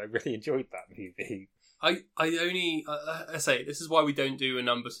 movie. I really enjoyed that movie. I say this is why we don't do a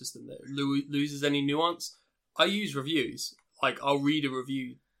number system that loses any nuance. I use reviews. Like, I'll read a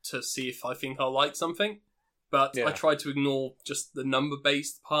review to see if I think I'll like something, but I try to ignore just the number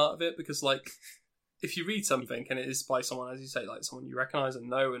based part of it, because like, if you read something and it is by someone, as you say, like someone you recognise and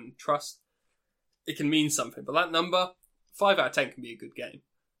know and trust, it can mean something. But that number, 5 out of 10 can be a good game.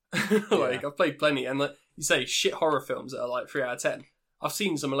 Like, I've played plenty, and like you say, shit horror films that are like 3 out of 10. I've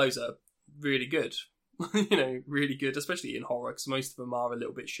seen some of those that are really good. Really good, especially in horror, because most of them are a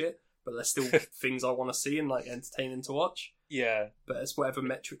little bit shit, but they're still things I want to see and like entertaining to watch. Yeah. But it's whatever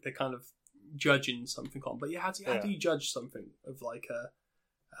metric they're kind of judging something on. But yeah, how do you judge something of like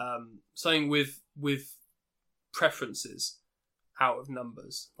something with preferences out of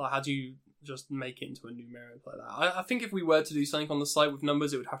numbers? Like, how do you just make it into a numeric like that? I think if we were to do something on the site with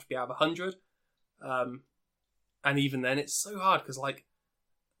numbers, it would have to be out of 100. And even then, it's so hard, because like,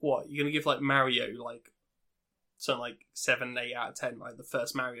 what, you're going to give like Mario like something like 7, 8 out of 10, right? The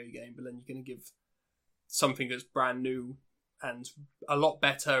first Mario game, but then you're going to give something that's brand new and a lot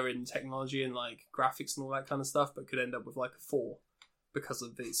better in technology and like graphics and all that kind of stuff, but could end up with like a 4 because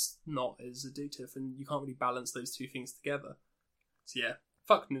of it's not as addictive, and you can't really balance those two things together. So yeah,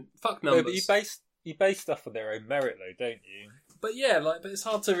 fuck numbers. No, but you base stuff on their own merit though, don't you? But yeah, but it's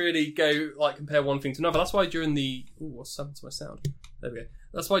hard to really go like compare one thing to another. That's why during the what's happened to my sound? There we go.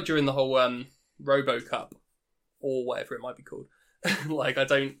 That's why during the whole Robo Cup, or whatever it might be called, like, I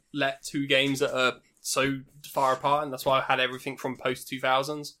don't let two games that are so far apart, and that's why I had everything from post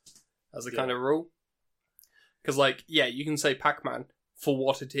 2000s as a kind of rule. Because like, yeah, you can say Pac-Man for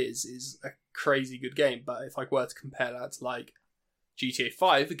what it is a crazy good game, but if I were to compare that to like GTA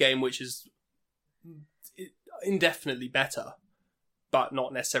 5, a game which is indefinitely better, but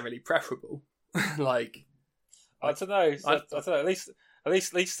not necessarily preferable, like, I don't know. I don't know. At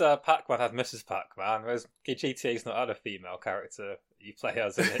least Pac-Man had Mrs. Pac-Man, whereas GTA's not had a female character you play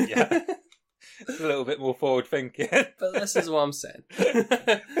as in it yet. It's a little bit more forward thinking. But this is what I'm saying.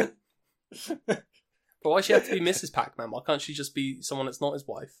 But why she have to be Mrs. Pac-Man? Why can't she just be someone that's not his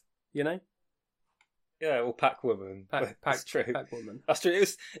wife? You know? Yeah, or Pac-Woman. That's true. Pac-Woman. That's true.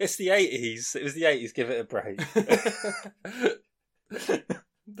 It's the 80s. It was the 80s. Give it a break.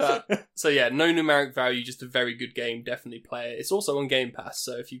 So yeah, no numeric value, just a very good game. Definitely play it. It's also on Game Pass,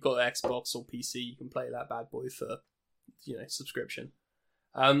 so if you've got Xbox or PC, you can play that bad boy for, subscription.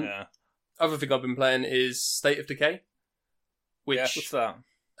 Other thing I've been playing is State of Decay, which what's that?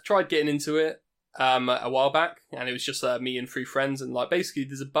 I tried getting into it a while back, and it was just me and 3 friends, and basically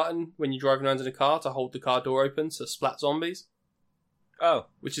there's a button when you're driving around in a car to hold the car door open to splat zombies. Oh,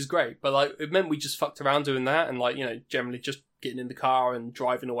 which is great, but it meant we just fucked around doing that, and generally just getting in the car and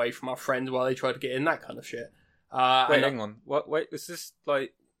driving away from our friends while they tried to get in, that kind of shit. Hang on. What? Wait, is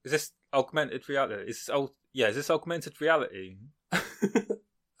this augmented reality? Is this augmented reality?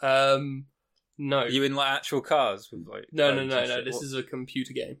 No. Are you in actual cars with No. This is a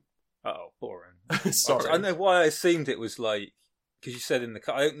computer game. Oh, boring. Sorry. I don't know why I assumed it was because you said in the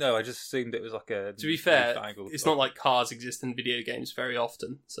car. I don't know. I just assumed it was a. To be fair, it's not like cars exist in video games very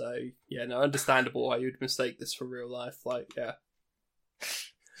often. So yeah, no, understandable why you'd mistake this for real life. Yeah.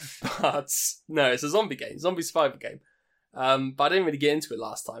 But no, it's a zombie game, zombie survival game. But I didn't really get into it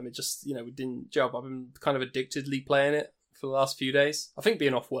last time. It just, we didn't job. I've been kind of addictedly playing it for the last few days. I think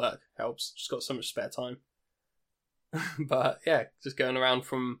being off work helps. Just got so much spare time. But yeah, just going around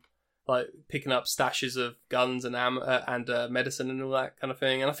from picking up stashes of guns and ammo and medicine and all that kind of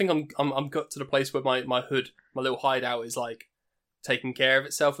thing. And I think I'm got to the place where my hood, my little hideout, is taking care of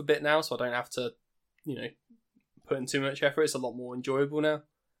itself a bit now, so I don't have to, put in too much effort. It's a lot more enjoyable now.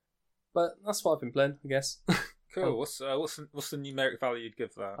 But that's what I've been playing, I guess. Cool. What's the numeric value you'd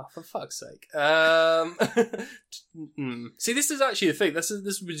give that? Oh, for fuck's sake. See, this is actually the thing. This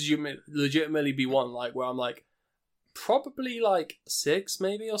would legitimately be one where I'm probably 6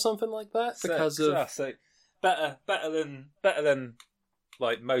 maybe or something like that, because so better than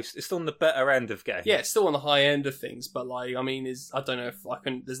most. It's still on the better end of games. Yeah, it's still on the high end of things, but I don't know if I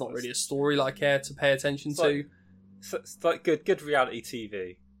can. There's not really a story I care to pay attention to. It's good reality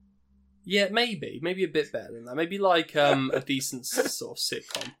TV. Yeah, maybe a bit better than that. Maybe a decent sort of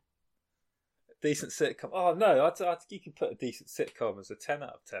sitcom. Decent sitcom. Oh no, I you can put a decent sitcom as a 10 out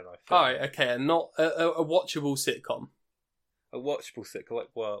of 10. I think. All right, okay, and not a watchable sitcom. A watchable sitcom,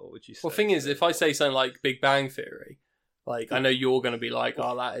 what would you say? Well, thing is, if I say something like Big Bang Theory, I know you're going to be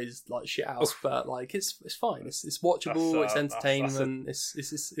oh, that is shit house, but it's fine. It's watchable. It's entertainment.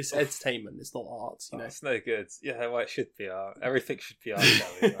 It's entertainment. It's not art. It's no good. Yeah, well, it should be art. Everything should be art.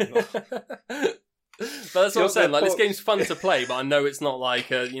 But that's what I'm saying. This game's fun to play, but I know it's not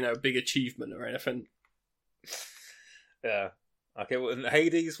a big achievement or anything. Yeah. Okay. Well, in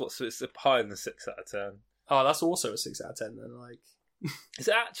Hades, it's higher than a 6 out of 10. Oh, that's also a 6 out of 10 then. Is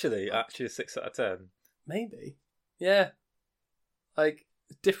it actually a 6 out of 10? Maybe. Yeah.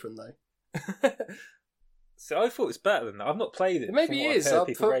 Different though. So I thought it's better than that. I've not played it. Maybe it is.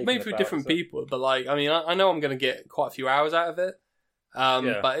 Maybe for different people, but I know I'm going to get quite a few hours out of it.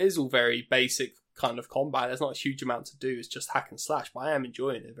 But it is all very basic kind of combat. There's not a huge amount to do. It's just hack and slash, but I am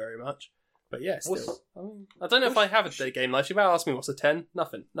enjoying it very much. But yeah, still. I don't know if I have a game like. If you ask me what's a 10,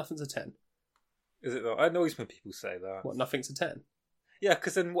 nothing's a 10. Is it not? It annoys when people say that. What, nothing's a 10? Yeah,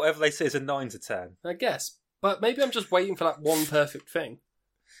 because then whatever they say is a 9's a 10. I guess. But maybe I'm just waiting for that one perfect thing.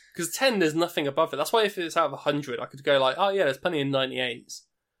 Because 10, there's nothing above it. That's why if it's out of 100, I could go oh yeah, there's plenty of 98s.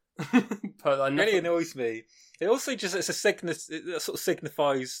 But it really annoys me. It also just, it sort of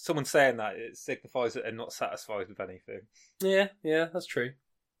signifies, someone saying that, it signifies that they're not satisfied with anything. Yeah, that's true.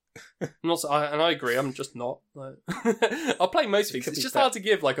 And I agree, I'm just not. I'll play most things. It's just hard to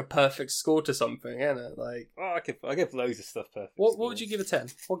give a perfect score to something, isn't it? I give loads of stuff perfect. What would you give a 10?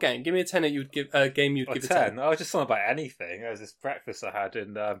 What game? Give me a 10 that you'd give a game you'd give a 10. I was just talking about anything. There was this breakfast I had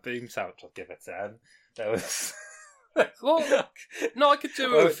in Boomtown, which I'd give a 10. There was. Well, no, I could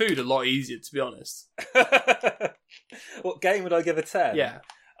do it with food a lot easier, to be honest. What game would I give a 10? Yeah.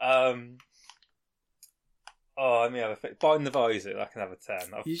 Let me have a think. Bind the Visor, I can have a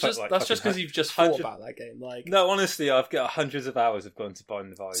 10. That's just because you've just thought about that game. No, honestly, I've got hundreds of hours of going to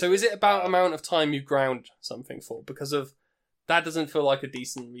Bind the Visor. So is it about amount of time you ground something for? Because of that doesn't feel like a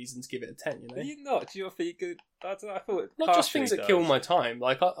decent reason to give it a 10, Are you not? Do you think you could? I thought it not just things that kill my time.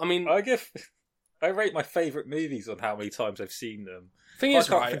 I mean, I rate my favourite movies on how many times I've seen them. Thing is,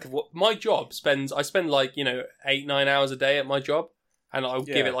 right, my job I spend 8-9 hours a day at my job, and I'll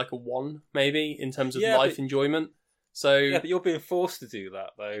give it a 1 maybe in terms of life enjoyment. So yeah, but you're being forced to do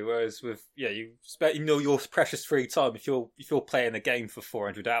that though. Whereas with you spend your precious free time if you're playing a game for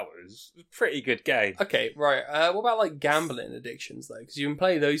 400 hours, it's a pretty good game. Okay, right. What about gambling addictions though? Because you can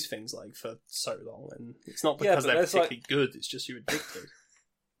play those things for so long, and it's not because they're particularly good. It's just you're addicted.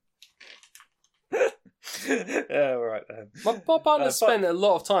 Yeah, right then. My partner spent a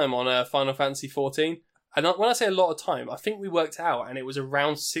lot of time on Final Fantasy 14. And when I say a lot of time, I think we worked out and it was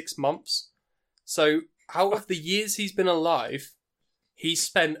around 6 months. So out of the years he's been alive, he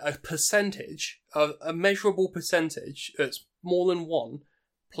spent a percentage, a measurable percentage, it's more than one,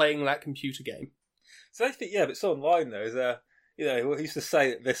 playing that computer game. So I think, but it's online though. Is there, he used to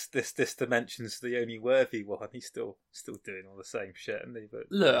say that this dimension's the only worthy one. He's still doing all the same shit, isn't he? But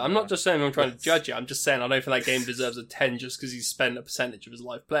look, I'm not just saying I'm trying to judge you. I'm just saying I don't think that game deserves a 10 just because he's spent a percentage of his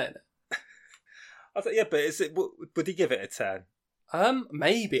life playing it. I thought, but would he give it a 10?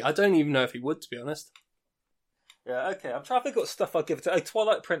 Maybe. I don't even know if he would, to be honest. Yeah, okay. I'm trying to think what stuff I'd give it to. Oh,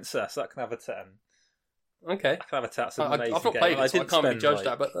 Twilight Princess, that can have a 10. Okay. I can have a 10. It's an amazing I've not game. played it, so I can't be judged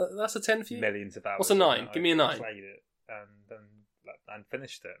like, that, but that's a 10 for you? Millions of hours. What's a 9? Give me a 9. I played it and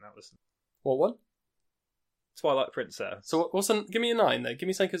finished it, and that was... What one? Twilight Princess. So give me a 9, though. Give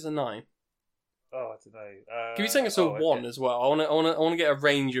me something as a 9. Oh, I don't know. Give me something as a 1 as well. I want to get a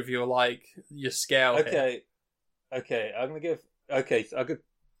range of your scale here. Okay, I'm going to give... Okay, I'm going to...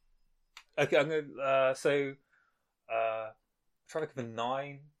 trying to give a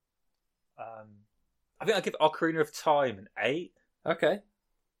 9. I think I'll give Ocarina of Time an 8. Okay.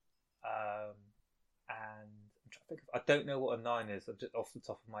 And I'm trying to think I don't know what a 9 is. I'm just off the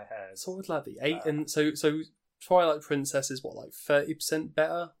top of my head. So would that be 8? And so Twilight Princess is what, like 30%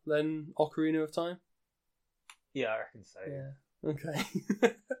 better than Ocarina of Time? Yeah, I reckon so. Yeah. Okay.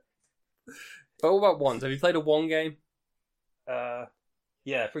 But what about ones? Have you played a 1 game?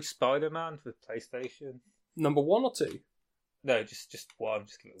 Yeah, for Spider-Man for PlayStation. Number 1 or 2? No, just 1.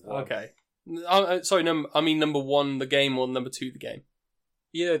 Just give it 1. Okay. Sorry, I mean number 1 the game or number 2 the game?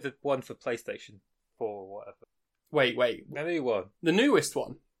 Yeah, the one for PlayStation 4 or whatever. Wait. The new one. The newest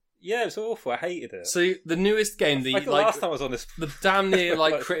one? Yeah, it was awful. I hated it. So the newest game, the last time I was on this, the damn near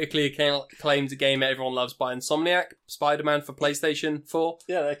critically acclaimed game everyone loves by Insomniac, Spider-Man for PlayStation 4.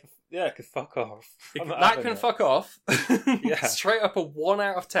 Yeah, it could fuck off. That can fuck off. Yeah. Straight up a 1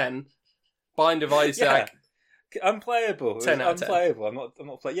 out of 10. Bind of Isaac. Yeah. Unplayable. 10 out of 10. Unplayable. I'm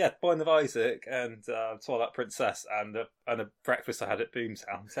not playing. Yeah, Bind of Isaac and Twilight Princess and a breakfast I had at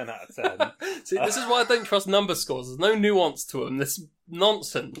Boomtown. 10 out of 10. See, this is why I don't trust number scores. There's no nuance to them. This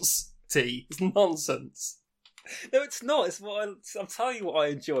nonsense. It's nonsense. No, it's not. It's what I'm telling you what I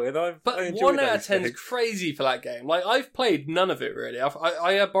enjoy, and I enjoy 1 out of 10 is crazy for that game. Like, I've played none of it really.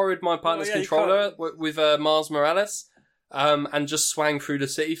 I borrowed my partner's controller with Miles Morales. And just swang through the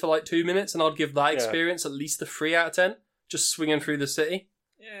city for like 2 minutes, and I'd give that experience at least a 3 out of 10. Just swinging through the city.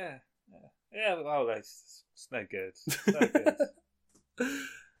 Yeah. Well, it's no good. It's no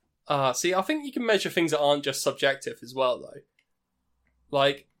good. See, I think you can measure things that aren't just subjective as well, though.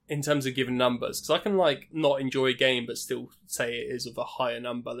 Like in terms of giving numbers, because I can not enjoy a game but still say it is of a higher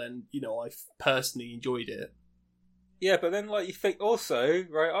number than I've personally enjoyed it. Yeah, but then you think also,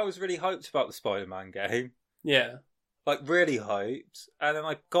 right? I was really hyped about the Spider-Man game. Yeah. Really hyped, and then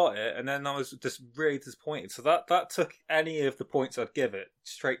I got it, and then I was just really disappointed. So that took any of the points I'd give it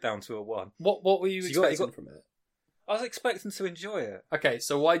straight down to a 1. What were you expecting from it? I was expecting to enjoy it. Okay,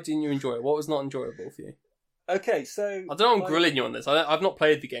 so why didn't you enjoy it? What was not enjoyable for you? Okay, so I don't know. I'm grilling you on this. I've not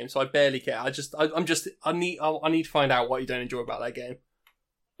played the game, so I barely care. I need to find out what you don't enjoy about that game.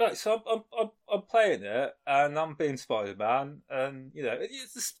 Right, so I'm playing it, and I'm being Spider-Man, and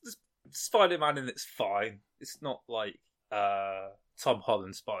it's Spider-Man, and it's fine. It's not like Tom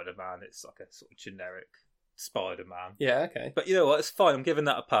Holland Spider-Man. It's like a sort of generic Spider-Man. Yeah, okay. But you know what? It's fine. I'm giving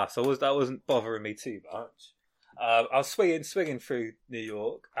that a pass. That wasn't bothering me too much. I was swinging through New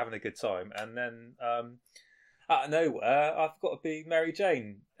York, having a good time, and then out of nowhere, I've got to be Mary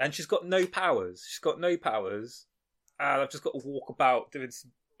Jane, and she's got no powers. And I've just got to walk about doing some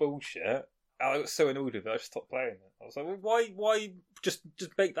bullshit. I got so annoyed with it, I just stopped playing it. I was like, well, why just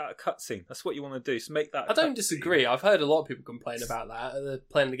make that a cutscene? That's what you want to do, so make that I don't disagree. I've heard a lot of people complain about that. They're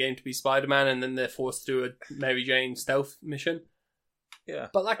playing the game to be Spider-Man, and then they're forced to do a Mary Jane stealth mission. Yeah.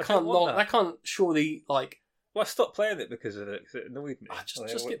 But that can't surely, Well, I stopped playing it because of it, because it annoyed me.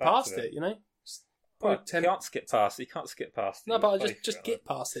 Just get past it, You can't skip past it. You can't skip past it. No, but just get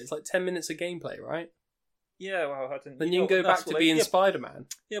past it. It's like 10 minutes of gameplay, right? Yeah, well, I didn't... Then you can go back to being Spider-Man.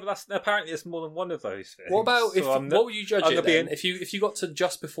 Yeah, but apparently there's more than one of those things. What about what would you judge it then? If you got to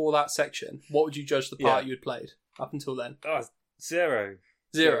just before that section, what would you judge the part you'd played up until then? 0.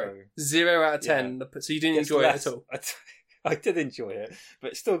 0 out of 10. Yeah. So you didn't enjoy it at all? I did enjoy it,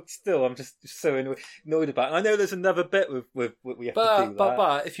 but still, I'm just so annoyed about it. I know there's another bit with we have to do that.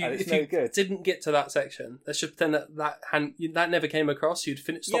 But if you didn't get to that section, let's just pretend that never came across. You'd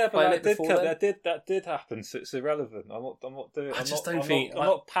stop playing it before then. That did happen, so it's irrelevant. I'm not doing. I just don't think I'm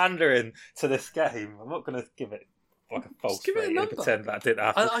not pandering to this game. I'm not going to give it like a false give it a rating and number. pretend that didn't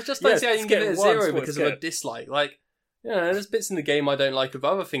happen. I just don't see how you can give it a 1's 0 what because it's of a dislike. Like, you know, there's bits in the game I don't like of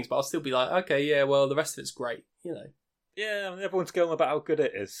other things, but I'll still be like, okay, yeah, well, the rest of it's great, you know. Yeah, I mean, everyone's going on about how good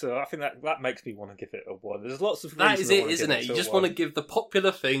it is, so I think that makes me want to give it a 1. There's lots of that reasons is I it, wanna isn't give it? You to just a want to 1. give the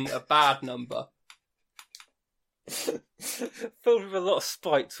popular thing a bad number. Filled with a lot of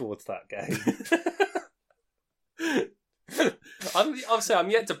spite towards that game. I'm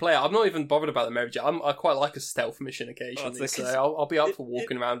yet to play it. I'm not even bothered about the Mary Jane. I quite like a stealth mission occasionally, so I'll be up for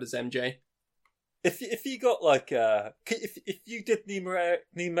walking around as MJ. If you got like if you did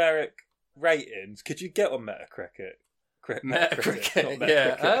numeric ratings, could you get on Metacritic? Metacritic,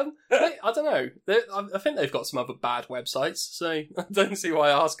 yeah. I don't know. I think they've got some other bad websites, so I don't see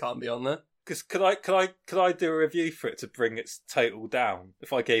why ours can't be on there. Because could I do a review for it to bring its total down?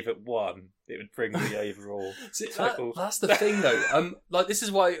 If I gave it 1, it would bring the overall total. That's the thing, though. Like this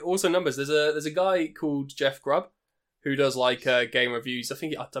is why also numbers. There's a guy called Jeff Grubb who does like game reviews. I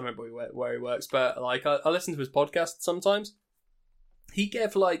don't remember where he works, but like I listen to his podcast sometimes. He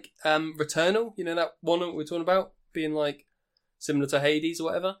gave like Returnal, you know, that one that we're talking about being like similar to Hades or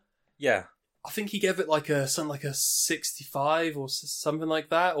whatever. Yeah. I think he gave it like a 65 or something like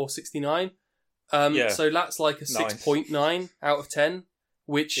that, or 69. So that's like a 6.9 out of 10,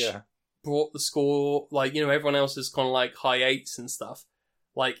 which brought the score, like, you know, everyone else is kind of like high 8s and stuff.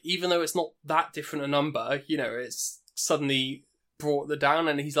 Like, even though it's not that different a number, you know, it's suddenly brought the down,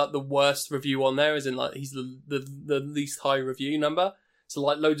 and he's like the worst review on there, as in like he's the least high review number. So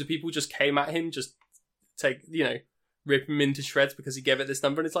like loads of people just came at him, just rip him into shreds because he gave it this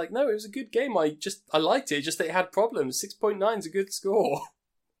number, and it's like, no, it was a good game. I liked it, just that it had problems. 6.9 is a good score.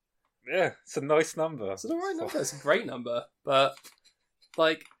 Yeah, it's a nice number. It's an alright number. It's a great number, but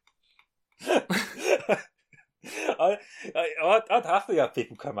like, I'd happily have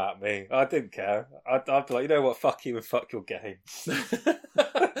people come at me. I didn't care. I'd be like, you know what, fuck you and fuck your game.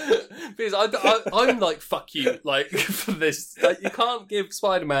 Because I'm like, fuck you, like, for this. Like, you can't give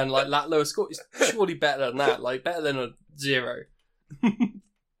Spider-Man like that low a score. It's surely better than that, like better than a 0.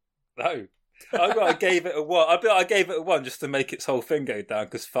 No. I gave it a 1. I gave it a 1 just to make its whole thing go down,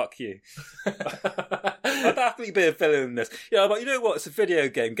 because fuck you. I'd happily be a villain in this. Yeah, but you know what? It's a video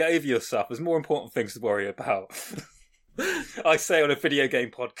game. Get over yourself. There's more important things to worry about. I say on a video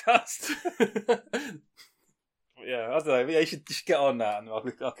game podcast. Yeah, I don't know. Yeah, you should get on that, and I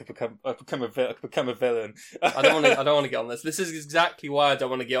could become a villain. I don't want to get on this. This is exactly why I don't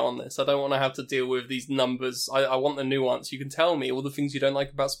want to get on this. I don't want to have to deal with these numbers. I want the nuance. You can tell me all the things you don't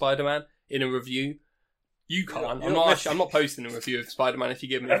like about Spider-Man in a review. You can't. I'm not posting a review of Spider-Man if you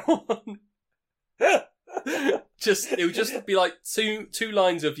give me one. It would just be like two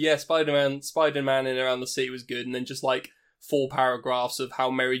lines of Spider-Man in Around the Sea was good, and then just like 4 paragraphs of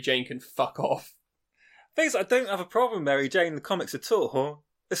how Mary Jane can fuck off. Things I don't have a problem with Mary Jane in the comics at all.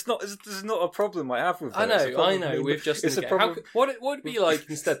 It's not. There's not a problem I have with her. I know. With just it's a problem. What would it be like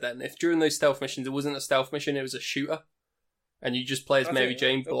instead then if during those stealth missions it wasn't a stealth mission, it was a shooter, and you just play as Mary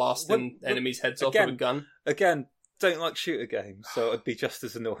Jane blasting enemies' heads off with a gun? Again, don't like shooter games, so I'd be just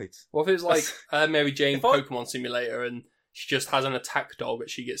as annoyed. What if it was like Mary Jane Pokemon Simulator, and she just has an attack dog that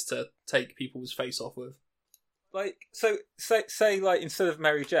she gets to take people's face off with? Like, so say like instead of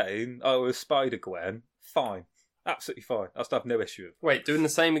Mary Jane, I was Spider-Gwen. Fine. Absolutely fine. I still have no issue with it. Wait, doing the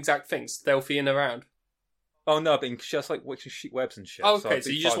same exact thing, stealthy around? Oh no, but she has like shoot webs and shit. Oh, okay,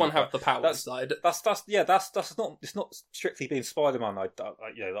 so you just want to have the power side. That's not. It's not strictly being Spider-Man. I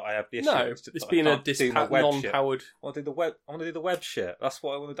have the issue. No, it's being a non-powered. I want to do the web shit. That's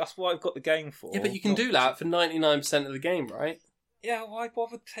what I want. That's what I've got the game for. Yeah, but you can do that for 99% of the game, right? Yeah, why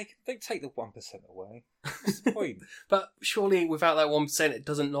bother don't take the 1% away. What's the point? But surely without that 1%, it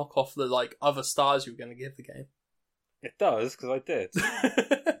doesn't knock off the like other stars you were going to give the game. It does, because I did.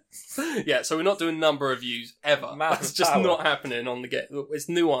 Yeah, so we're not doing number reviews ever. That's just not happening on the game. It's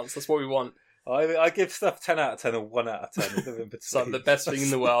nuance. That's what we want. I give stuff 10 out of 10 or 1 out of 10. So the best thing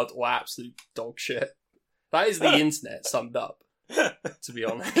in the world or absolute dog shit. That is the internet summed up, to be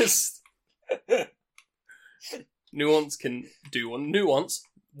honest. Nuance can do one. Nuance,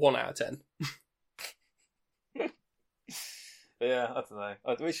 1 out of 10. Yeah, I don't know.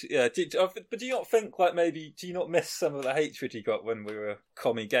 But do you not think, like, maybe, do you not miss some of the hatred you got when we were a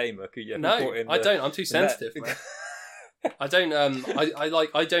commie gamer? No, I don't. I'm too sensitive, man. I don't.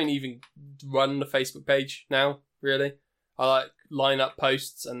 I don't even run the Facebook page now. Really, I like line up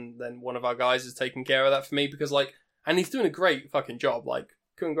posts, and then one of our guys is taking care of that for me because, like, and he's doing a great fucking job. Like,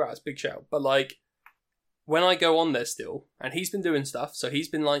 congrats, big shout. But like, when I go on there still, and he's been doing stuff, so he's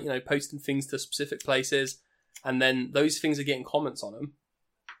been like, posting things to specific places, and then those things are getting comments on them.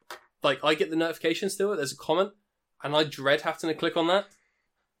 Like, I get the notification still that there's a comment, and I dread having to click on that.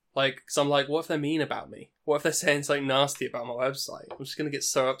 Like, because I'm like, what if they're mean about me? What if they're saying something nasty about my website? I'm just going to get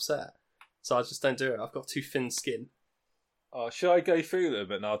so upset. So I just don't do it. I've got too thin skin. Oh, should I go through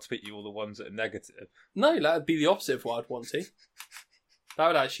them and I'll tweet you all the ones that are negative? No, that would be the opposite of what I'd want to.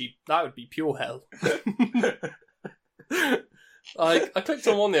 That would be pure hell. Like, I clicked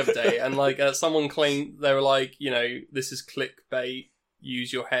on one the other day and like someone claimed, they were like, you know, this is clickbait,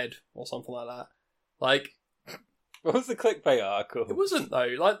 use your head or something like that. Like, what was the clickbait article? It wasn't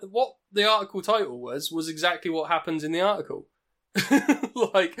though. Like, what the article title was exactly what happens in the article.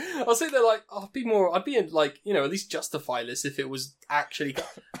 Like, I'll say they're like, I'd be in, like, you know, at least justify this if it was actually.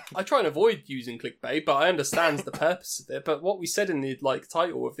 I try and avoid using clickbait, but I understand the purpose of it. But what we said in the like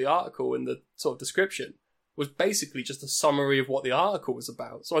title of the article and the sort of description was basically just a summary of what the article was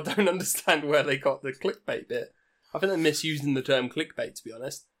about. So I don't understand where they got the clickbait bit. I think they're misusing the term clickbait, to be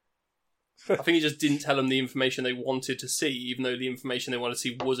honest. I think it just didn't tell them the information they wanted to see, even though the information they wanted to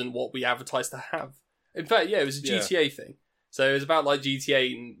see wasn't what we advertised to have. In fact, yeah, it was a GTA thing. So it was about like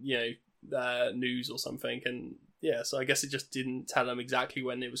GTA and, you know, news or something. And yeah, so I guess it just didn't tell them exactly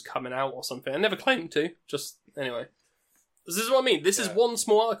when it was coming out or something. I never claimed to. Just, anyway. This is what I mean. This is one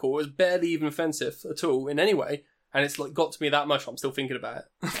small article. It was barely even offensive at all in any way. And it's like got to me that much. I'm still thinking about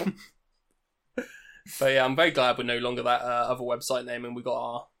it. But yeah, I'm very glad we're no longer that other website name and we got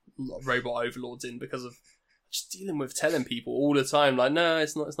our robot overlords in because of just dealing with telling people all the time, like, no,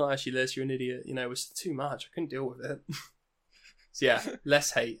 it's not actually this, you're an idiot. You know, it was too much. I couldn't deal with it. So yeah,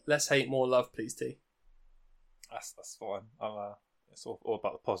 less hate, more love, please, T. That's fine. It's all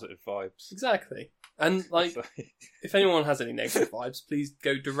about the positive vibes. Exactly. And like, if anyone has any negative vibes, please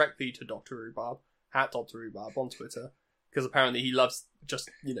go directly to Dr. Rhubarb at Dr. Rhubarb on Twitter, because apparently he loves just,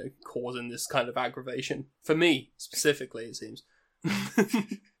 you know, causing this kind of aggravation for me specifically. It seems.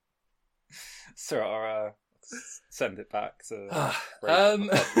 So I'll send it back to whatever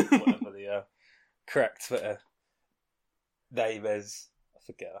the correct Twitter name is. I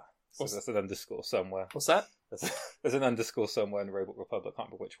forget. So there's an underscore somewhere. What's that? There's an underscore somewhere in the Robot Republic. I can't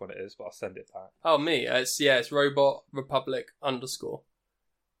remember which one it is, but I'll send it back. Oh, me? It's Robot Republic underscore.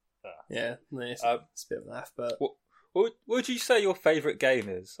 Yeah, it's a bit of an F, but... What would you say your favourite game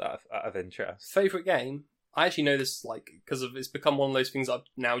is, out of interest? Favourite game? I actually know this, like, because it's become one of those things I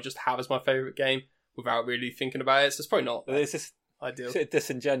now just have as my favourite game without really thinking about it, so it's probably not ideal. Is it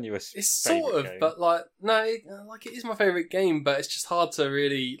disingenuous? It's sort of, game? But, like, no, it is my favourite game, but it's just hard to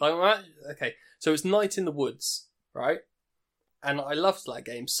really... Okay, so it's Night in the Woods, right? And I loved that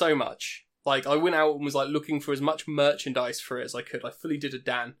game so much. Like, I went out and was, like, looking for as much merchandise for it as I could. I fully did a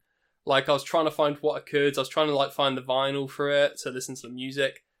Dan. Like, I was trying to find what I could. I was trying to, like, find the vinyl for it to listen to the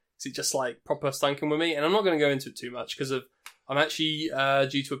music. So it just, like, proper stunking with me. And I'm not going to go into it too much because I'm actually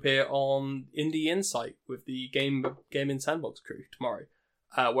due to appear on Indie Insight with the Gaming Sandbox crew tomorrow,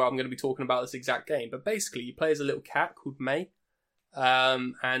 where I'm going to be talking about this exact game. But basically, you play as a little cat called May,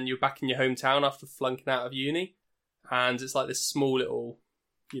 and you're back in your hometown after flunking out of uni. And it's like this small little,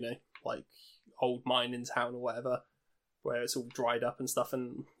 you know, like, old mining town or whatever, where it's all dried up and stuff.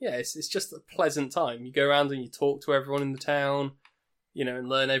 And yeah, it's just a pleasant time. You go around and you talk to everyone in the town, you know, and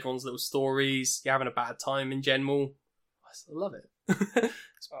learn everyone's little stories. You're having a bad time in general. I love it.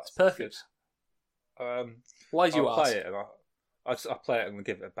 It's perfect. Why do you ask? Play it and I'll play it and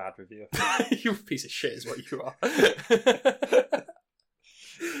give it a bad review. You're a piece of shit is what you are.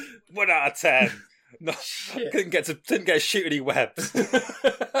 1 out of 10. No, didn't get to shoot any webs.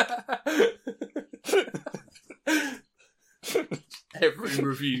 Every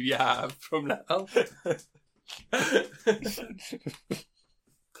review you have from now.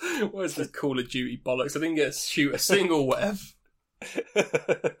 What is this Call of Duty bollocks? I didn't get to shoot a single web.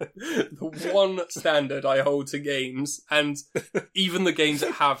 The one standard I hold to games, and even the games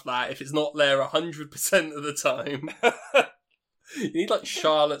that have that, if it's not there 100% of the time, you need like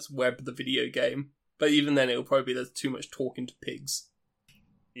Charlotte's Web, the video game. But even then, it'll probably be there's too much talking to pigs.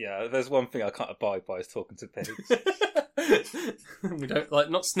 Yeah, there's one thing I can't abide by is talking to pigs. We don't like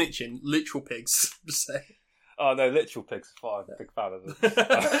not snitching, literal pigs. Just say. Oh no, literal pigs are fine. Big fan of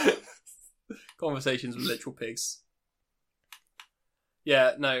them. Conversations with literal pigs.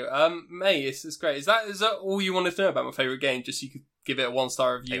 Yeah, no. May, it's great. Is that all you wanted to know about my favourite game? Just so you could give it a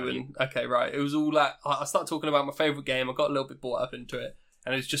 1-star review and okay, right. It was all that. I started talking about my favourite game. I got a little bit brought up into it,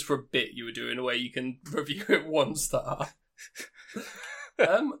 and it was just for a bit you were doing where you can review it 1 star.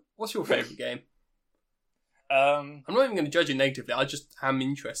 What's your favourite game? I'm not even going to judge it negatively. I just am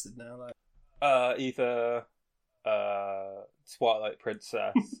interested now. Like. Either Twilight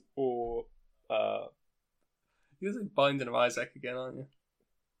Princess or you're like Binding of Isaac again, aren't you?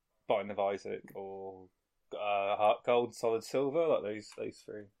 Binding of Isaac or Heart Gold, Solid Silver, like those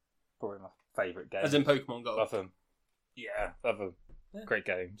three. Probably my favourite games. As in Pokemon Go. Love them. Yeah, love them. Yeah. Great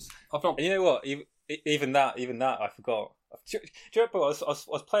games. I've not. And you know what? Even that, I forgot. Do you remember? I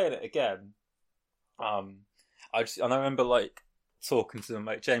was playing it again. And I remember like talking to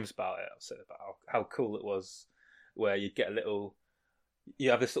my mate James about it. I said about how cool it was, where you'd get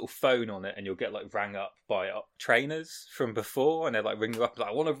you have this little phone on it, and you'll get like rang up by trainers from before, and they like ring you up like,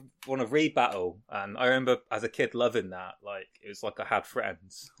 I want to rebattle. And I remember as a kid loving that. Like it was like I had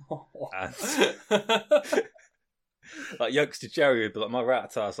friends. And like youngster Jerry would be like, my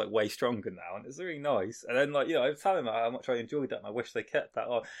Rattatar's like way stronger now, and it's really nice. And then like I was telling him how much I enjoyed that, and I wish they kept that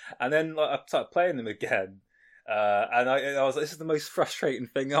on. And then like I started playing them again, and I was like, this is the most frustrating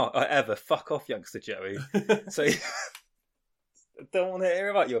thing I ever. Fuck off, youngster Jerry. So I don't want to hear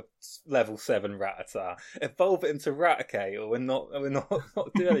about your level 7 Rattata. Evolve it into Raticate, or we're not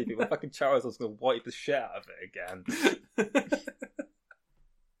doing anything. My fucking Charizard's going to wipe the shit out of it again.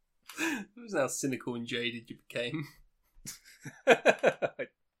 It was how cynical and jaded you became.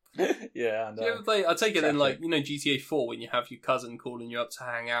 Yeah, I know. Do you ever play? I take it in like GTA 4 when you have your cousin calling you up to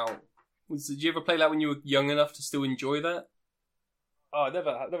hang out. Did you ever play that when you were young enough to still enjoy that? Oh, I've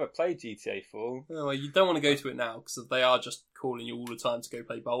never played GTA 4. Oh, well, you don't want to go to it now because they are just calling you all the time to go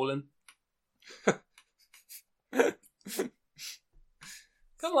play bowling. Kind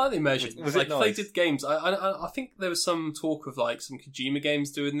of like the immersion. Was like it nice? They did games. I think there was some talk of like some Kojima games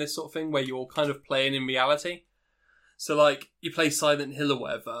doing this sort of thing where you're kind of playing in reality. So like you play Silent Hill or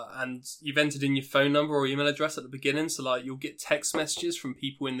whatever, and you've entered in your phone number or email address at the beginning. So like you'll get text messages from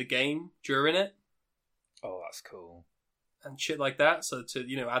people in the game during it. Oh, that's cool. And shit like that. So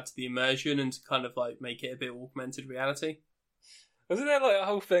to add to the immersion and to kind of like make it a bit augmented reality. Wasn't there like a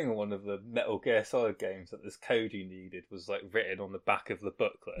whole thing on one of the Metal Gear Solid games that this code you needed was like written on the back of the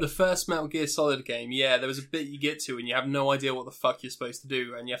booklet? The first Metal Gear Solid game, yeah, there was a bit you get to and you have no idea what the fuck you're supposed to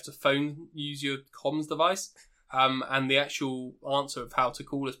do, and you have to use your comms device, and the actual answer of how to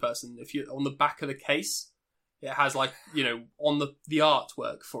call this person. If you're on the back of the case, it has like on the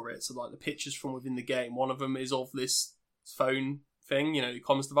artwork for it, so like the pictures from within the game. One of them is of this phone thing, the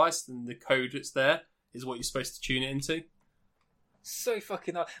comms device, and the code that's there is what you're supposed to tune it into. So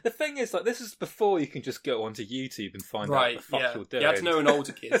fucking hard. The thing is, like, this is before you can just go onto YouTube and find out what the fuck you're doing. You have to know an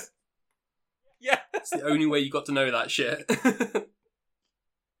older kid. Yeah. It's the only way you got to know that shit.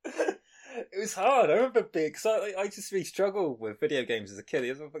 It was hard. I remember because I just really struggled with video games as a kid. I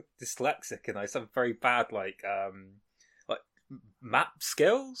was like dyslexic, and I had some very bad like map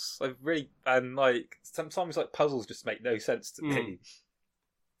skills. Sometimes like puzzles just make no sense to me.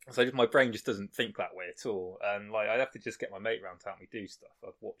 So my brain just doesn't think that way at all, and like I'd have to just get my mate round to help me do stuff.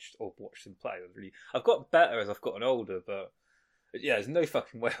 I've watched him play. I've got better as I've gotten older, but yeah, there's no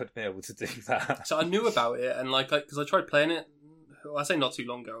fucking way I'd be able to do that. So I knew about it, and like because I tried playing it. I say not too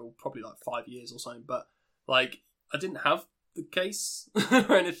long ago, probably like 5 years or something. But like I didn't have the case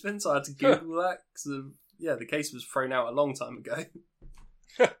or anything, so I had to Google that because the case was thrown out a long time ago.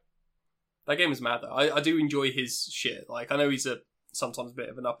 That game was mad though. I do enjoy his shit. Like I know he's sometimes a bit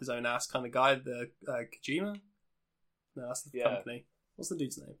of an up his own ass kind of guy. The Kojima? No, that's the company. What's the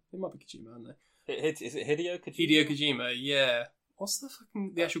dude's name? It might be Kojima, isn't it? Is it Hideo Kojima? Hideo Kojima, yeah. What's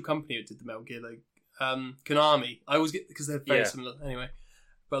the actual company that did the Metal Gear? Konami. I always get because they're very similar. Anyway,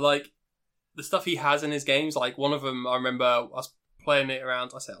 but like the stuff he has in his games, like one of them, I remember I was playing it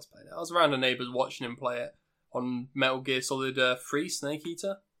around. I was around the neighbours watching him play it on Metal Gear Solid 3 Snake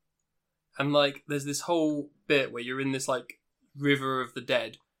Eater, and like there's this whole bit where you're in this like river of the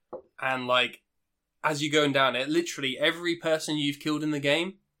dead, and like as you're going down it, literally every person you've killed in the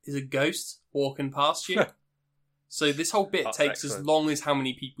game is a ghost walking past you. So this whole bit takes as long as how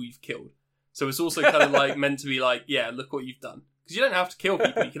many people you've killed. So it's also kind of like meant to be like, yeah, look what you've done, because you don't have to kill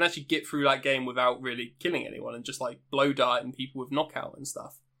people. You can actually get through that game without really killing anyone and just like blow darting people with knockout and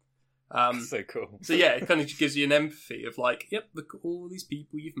stuff. So cool. So yeah, it kind of just gives you an empathy of like, yep, look at all these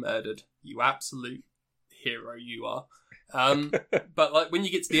people you've murdered. You absolute hero you are. But like when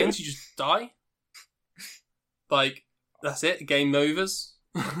you get to the end, you just die. Like that's it. Game overs.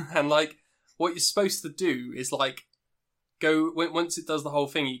 And like what you're supposed to do is like go once it does the whole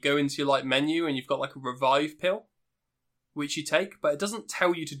thing. You go into your like menu and you've got like a revive pill, which you take, but it doesn't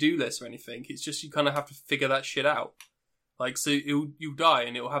tell you to do this or anything. It's just you kind of have to figure that shit out. Like so, you'll die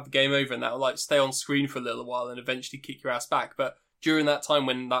and it'll have the game over, and that'll like stay on screen for a little while and eventually kick your ass back. But during that time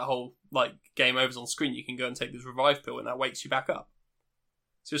when that whole like game over's on screen, you can go and take this revive pill and that wakes you back up.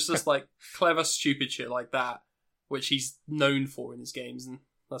 So it's just like clever, stupid shit like that, which he's known for in his games, and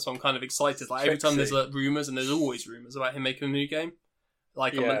that's why I'm kind of excited. Like every time there's like rumours, and there's always rumours about him making a new game,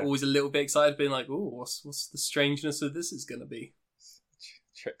 Like, I'm like, always a little bit excited, being like, "Ooh, what's the strangeness of this is going to be?"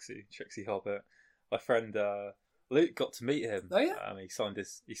 Trixie Hobbit. My friend Luke got to meet him. Oh yeah, he signed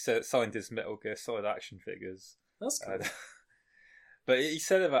his Metal Gear Solid action figures. That's cool. But he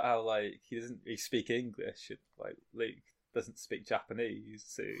said about how like he speak English, and, like Luke doesn't speak Japanese,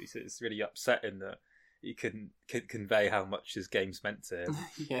 so he said it's really upsetting that he couldn't convey how much his game's meant to him.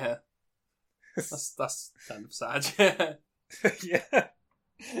 Yeah, that's kind of sad. Yeah.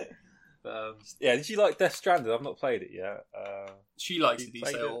 Did you like Death Stranding? I've not played it yet. She likes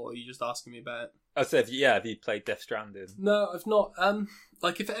it, or are you just asking me about it? I said, have you played Death Stranding? No, I've not.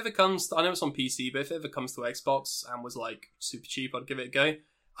 Like, if it ever comes to, I know it's on PC, but if it ever comes to Xbox and was like super cheap, I'd give it a go.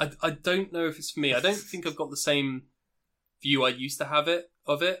 I don't know if it's for me. I don't think I've got the same view I used to have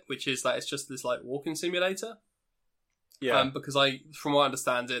of it, which is that it's just this like walking simulator. Yeah. Because from what I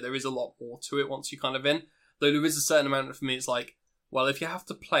understand it, there is a lot more to it once you're kind of in. Though there is a certain amount for me, it's like, well, if you have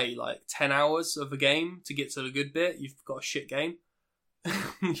to play like 10 hours of a game to get to the good bit, you've got a shit game.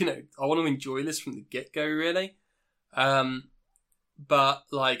 You know, I want to enjoy this from the get-go, really. But,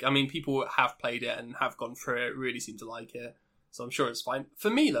 like, I mean, people have played it and have gone through it, really seem to like it. So I'm sure it's fine.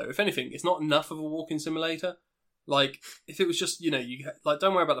 For me, though, if anything, it's not enough of a walking simulator. Like, if it was just, you know,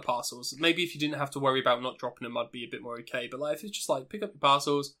 don't worry about the parcels. Maybe if you didn't have to worry about not dropping them, I'd be a bit more okay. But, like, if it's just, like, pick up your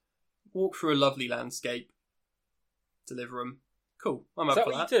parcels, walk through a lovely landscape, deliver them. Cool, I'm up for that.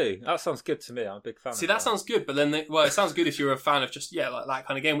 Is that what you do? That sounds good to me. I'm a big fan of that. See, that sounds good, but then, it sounds good if you're a fan of just, like that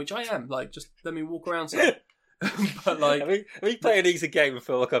kind of game, which I am. Like, just let me walk around some. But, like... Let me play an easy game and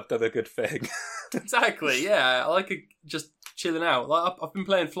feel like I've done a good thing. Exactly, yeah. I like just chilling out. Like, I've been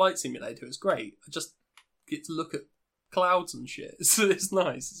playing Flight Simulator. It's great. I just get to look at clouds and shit. It's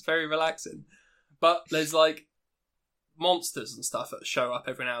nice. It's very relaxing. But there's, like, monsters and stuff that show up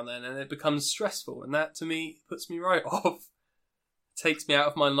every now and then, and it becomes stressful, and that, to me, puts me right off. Takes me out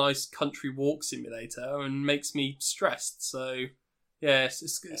of my nice country walk simulator and makes me stressed. So, yeah,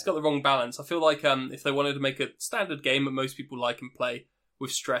 it's got the wrong balance. I feel like if they wanted to make a standard game that most people like and play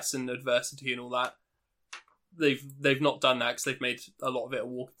with stress and adversity and all that, they've not done that because they've made a lot of it a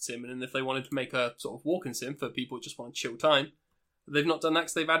walking sim. And if they wanted to make a sort of walking sim for people who just want to chill time, they've not done that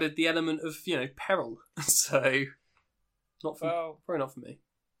because they've added the element of, you know, peril. So, probably not for me.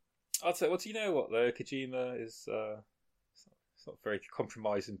 I'd say, do you know what though? Kojima is... It's not a very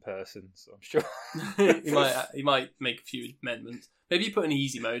compromising person, so I'm sure he might make a few amendments. Maybe you put an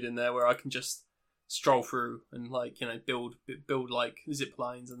easy mode in there where I can just stroll through and, like, you know, build like zip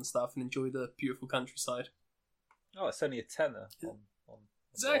lines and stuff and enjoy the beautiful countryside. Oh, it's only a tenner.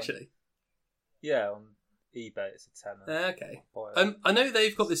 Is it actually? Yeah, on eBay it's a tenner. Okay. I know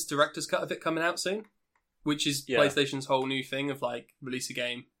they've got this director's cut of it coming out soon, which is PlayStation's whole new thing of like release a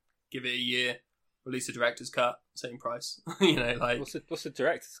game, give it a year. Release a director's cut, same price. You know, like what's the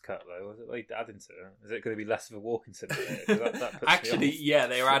director's cut though? Was it like adding to it? Is it going to be less of a walking simulator? That actually, yeah,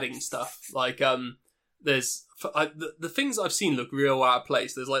 they're adding stuff. Like, there's the things I've seen look real out of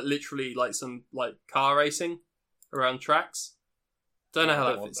place. There's like literally like some like car racing around tracks. Don't know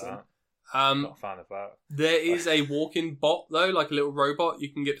how that fits in. I'm not a fan of that. There is a walking bot though, like a little robot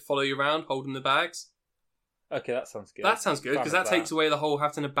you can get to follow you around holding the bags. Okay, that sounds good. That sounds good, because that takes away the whole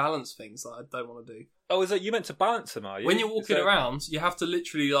having to balance things that I don't want to do. Oh, is it you meant to balance them, are you? When you're walking around, you have to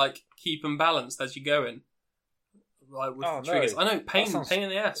literally, like, keep them balanced as you're going. Like, with the triggers. I know, pain in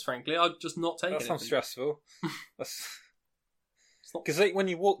the ass, frankly. I'd just not take it. That sounds stressful. Because when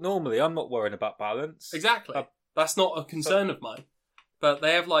you walk normally, I'm not worrying about balance. Exactly. That's not a concern of mine. But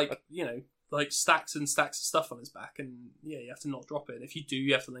they have, like, you know, like stacks and stacks of stuff on his back, and, yeah, you have to not drop it. And if you do,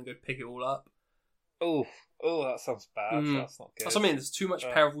 you have to then go pick it all up. Oh, that sounds bad. That's not good. That's what I mean. There's too much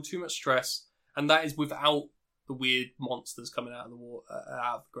peril, too much stress, and that is without the weird monsters coming out of the water,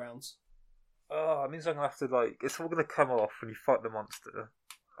 out of the grounds. Oh, it means I'm gonna have to like. It's all gonna come off when you fight the monster,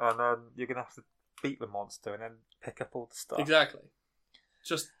 and you're gonna have to beat the monster and then pick up all the stuff. Exactly.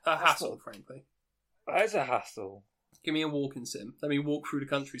 Just a hassle, frankly. That is a hassle. Give me a walking sim. Let me walk through the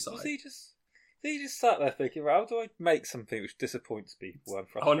countryside. He just sat there thinking, how do I make something which disappoints people?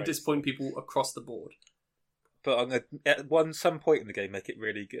 I want to disappoint people across the board. But I'm gonna at some point in the game make it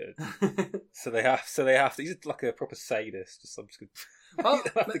really good. so they have to. He's like a proper sadist. Just I'm just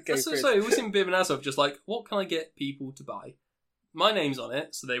gonna. So it was in Bib and Azov, just like, what can I get people to buy? My name's on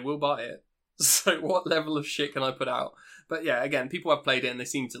it, so they will buy it. So what level of shit can I put out? But yeah, again, people have played it and they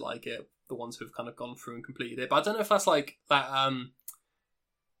seem to like it. The ones who have kind of gone through and completed it. But I don't know if that's like that.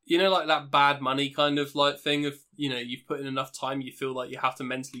 You know, like that bad money kind of like thing of, you know, you've put in enough time, you feel like you have to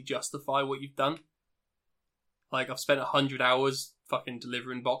mentally justify what you've done. Like, I've spent 100 hours fucking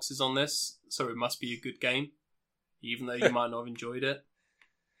delivering boxes on this, so it must be a good game, even though you might not have enjoyed it.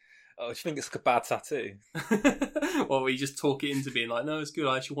 Oh, do you think it's like a bad tattoo? Or we just talk it into being like, no, it's good.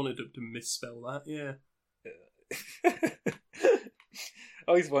 I actually wanted to misspell that. Yeah. I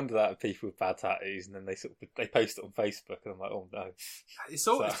always wonder that of people with bad tattoos, and then they post it on Facebook, and I'm like, oh no. It's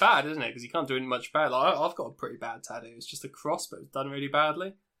always bad, isn't it? Because you can't do much bad. Like, I've got a pretty bad tattoo. It's just a cross, but it's done really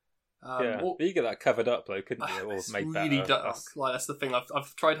badly. But you get that covered up, though, couldn't you? Or It's made really better. dark. That's the thing.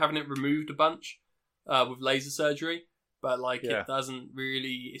 I've tried having it removed a bunch with laser surgery, but it doesn't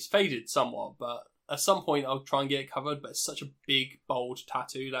really. It's faded somewhat, but at some point I'll try and get it covered. But it's such a big, bold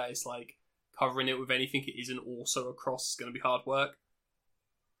tattoo that it's like covering it with anything it isn't also a cross is going to be hard work.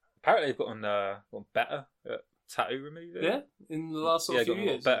 Apparently, they've gotten better at tattoo removing. Yeah, in the last few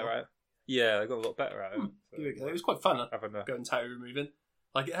years. Better at it. Yeah, they got a lot better at it. So, it was quite fun going tattoo removing.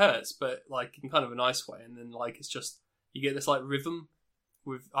 Like, it hurts, but like in kind of a nice way. And then like it's just you get this like rhythm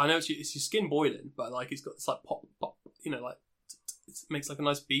with. I know it's your skin boiling, but like it's got this like pop, pop. Like it makes like a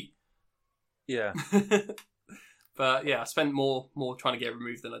nice beat. Yeah. But yeah, I spent more trying to get it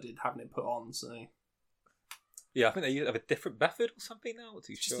removed than I did having it put on. So. Yeah, I think they have a different method or something now. Not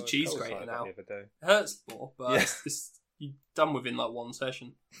too just sure. a cheese grater now. The other day. It hurts more, but it's you're done within like one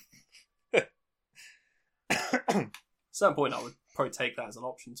session. At some point, I would probably take that as an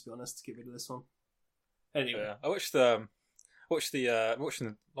option, to be honest, to get rid of this one. Anyway, I watched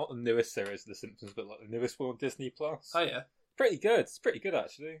watching not the newest series of The Simpsons, but like the newest one on Disney Plus. Oh yeah, pretty good. It's pretty good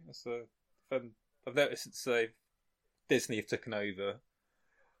actually. I've noticed since Disney have taken over,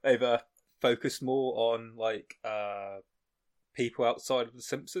 they've focused more on like people outside of The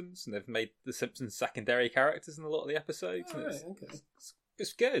Simpsons, and they've made The Simpsons secondary characters in a lot of the episodes. Oh, and right, okay.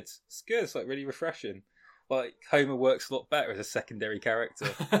 It's good. It's good. It's like really refreshing. Like Homer works a lot better as a secondary character.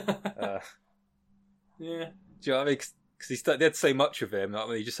 Yeah. Do you know what I mean? Because they had so much of him.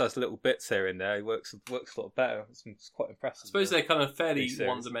 He just has little bits here and there. He works a lot better. It's quite impressive. I suppose they're kind of fairly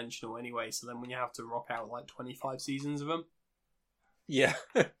one-dimensional anyway. So then when you have to rock out like 25 seasons of them, yeah,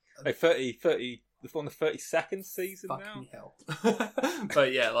 like 30. They're on the 32nd season fucking now. Hell.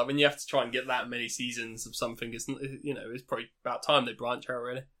 But yeah, like when you have to try and get that many seasons of something, it's probably about time they branch out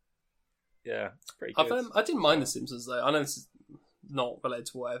really. Yeah, it's pretty good. I didn't mind The Simpsons though. I know this is not related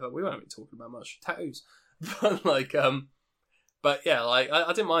to whatever. We won't be talking about much tattoos, but but yeah, like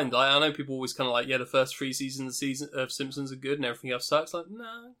I didn't mind. Like I know people always kind of like, yeah, the first 3 seasons of Simpsons are good and everything else sucks. Like, no,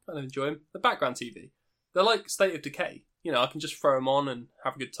 I kind of enjoy them. The background TV, they're like State of Decay. I can just throw them on and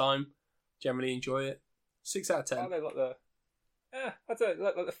have a good time. Generally enjoy it. 6 out of 10. Oh, they like the. Yeah, I don't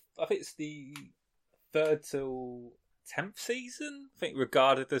like I think it's the 3rd till 10th season. I think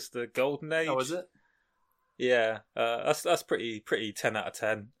regarded as the golden age. Oh, is it? Yeah, that's pretty 10 out of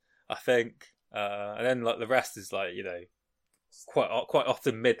 10. I think, and then like the rest is like quite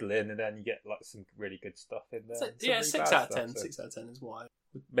often middling, and then you get like some really good stuff in there. Yeah, 6 out of 10. 6 out of 10 is what I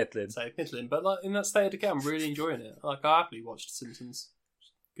would middling. say middling, but like in that State of Decay, I'm really enjoying it. Like I happily watched The Simpsons.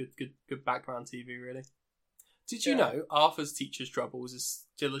 Good background TV, really. Did you know Arthur's Teacher's Troubles is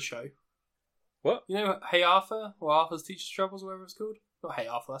still a show? What? You know Hey Arthur, or Arthur's Teacher's Troubles, or whatever it's called? Not Hey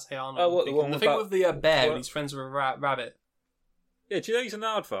Arthur, that's Hey Arnold. Oh, what, the one thing with the bear and he's friends with a rabbit. Yeah, do you know he's an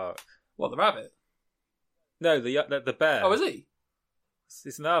aardvark? What, the rabbit? No, the bear. Oh, is he?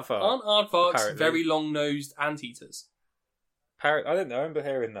 It's an aardvark. Aren't aardvarks apparently very long-nosed anteaters? I don't know. I remember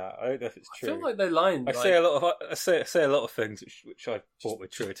hearing that. I don't know if it's true. I feel like they lie. I say a lot of things which I thought were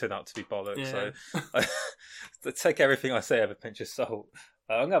true turn out to be bollocks. Yeah. So I take everything I say with a pinch of salt.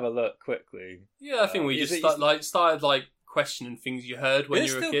 I'm gonna have a look quickly. Yeah, I think we just started questioning things you heard when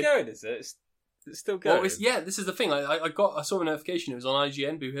you were a kid. It's still going, is it? It's still going. Well, this is the thing. I saw a notification. It was on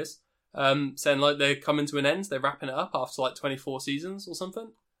IGN, Boohis, saying like they're coming to an end. They're wrapping it up after like 24 seasons or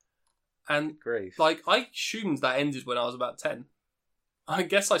something. And grief. Like I assumed that ended when I was about 10. I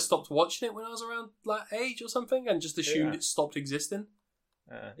guess I stopped watching it when I was around that age or something, and just assumed it stopped existing.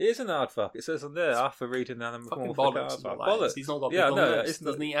 It is an aardvark. It says on there, Arthur reading an fucking bollocks. Bollocks. He's not got big long legs.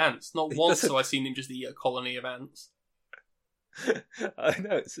 Doesn't eat ants. Not once have I seen him just eat a colony of ants. I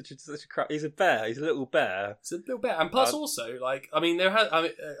know, it's such a crap. He's a bear. He's a little bear. It's a little bear, and plus also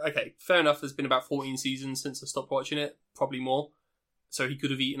okay, fair enough. There's been about 14 seasons since I stopped watching it, probably more. So he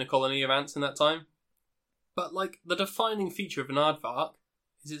could have eaten a colony of ants in that time. But like the defining feature of an aardvark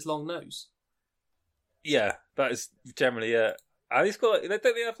is its long nose. Yeah, that is generally it. And he's got don't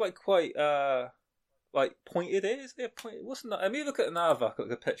they have like quite pointed ears? They have pointed. What's that? I mean, look at an aardvark,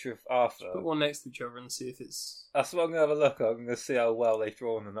 like a picture of Arthur. Just put one next to each other and see if it's. That's what I'm gonna have a look at. I'm gonna see how well they've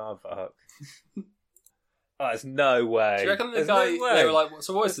drawn an aardvark. There's no way. Do you reckon the guy? They were like,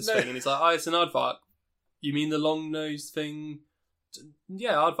 "So what is this thing?" And he's like, "Oh, it's an aardvark." You mean the long-nosed thing?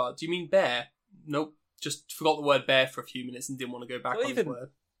 Yeah, aardvark. Do you mean bear? Nope. Just forgot the word bear for a few minutes and didn't want to go back on the word.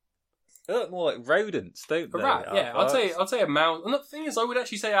 They look more like rodents, don't A they? rat, yeah. I'd say a mouse. And the thing is, I would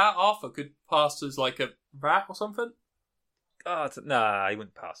actually say Arthur could pass as like a rat or something. Oh, nah, he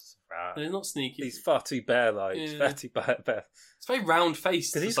wouldn't pass as a rat. He's not sneaky. He's far too bear-like. Yeah. He's far too bear. It's very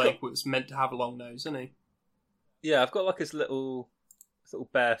round-faced. Because It's he's like what's meant to have a long nose, isn't he? Yeah, I've got like his little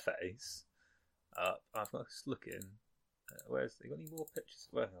bear face. I've got just looking. Where's he got any more pictures?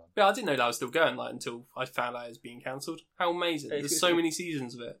 Where? Yeah, I didn't know that was still going until I found out it was being cancelled. How amazing! There's so many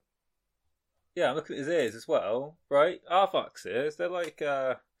seasons of it. Yeah, I'm looking at his ears as well. Right, Arvok's ears, they're like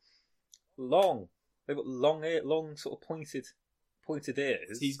long. They've got long sort of pointed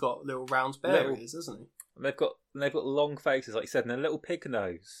ears. He's got little round bear ears, hasn't he? And they've got long faces, like you said, and a little pig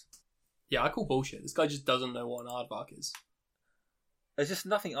nose. Yeah, I call bullshit. This guy just doesn't know what an aardvark is. There's just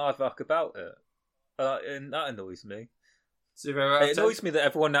nothing aardvark about it, and that annoys me. 0 out of 10? It annoys me that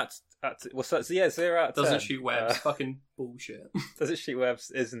everyone that's 0 out of 10. Doesn't shoot webs. Fucking bullshit. Doesn't shoot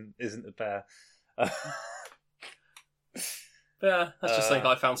webs. Isn't a bear. Yeah, that's just something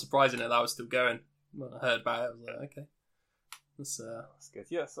I found surprising that was still going. When I heard about it, I was like, okay. That's good.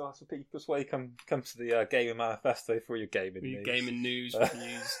 Yeah, so that's why you come to the Gaming Manifesto for your gaming news. Gaming news,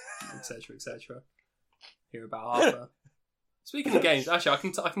 reviews, etc., etc. Hear about Arthur. Speaking of games, actually,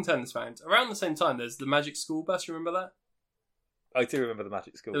 I can turn this around. Around the same time, there's the Magic School Bus. You remember that? I do remember the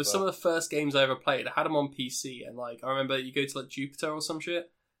Magic School Bus. It was some of the first games I ever played. I had them on PC, and like I remember you go to like Jupiter or some shit,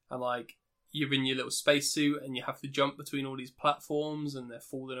 and like you're in your little spacesuit, and you have to jump between all these platforms, and they're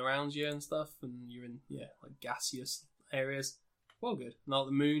falling around you and stuff, and you're in like gaseous areas. Well, good. Now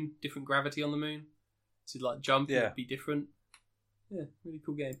the moon, different gravity on the moon, so you'd like jump, and it'd be different. Yeah, really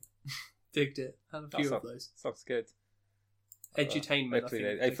cool game. Digged it. Had a few of those. Sounds good. Edutainment.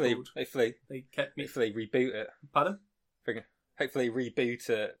 Hopefully, they kept me. Hopefully, reboot it. Pardon? Hopefully, reboot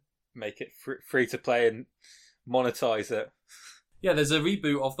it, make it free to play, and monetize it. Yeah, there's a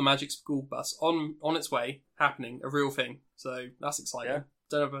reboot of the Magic School Bus on its way, happening, a real thing. So that's exciting. Yeah.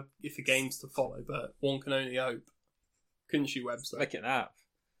 Don't know if the game's to follow, but one can only hope. Couldn't shoot webs though. Make it an app.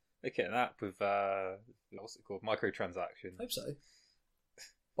 Make it an app with what's it called? Microtransactions. Hope so.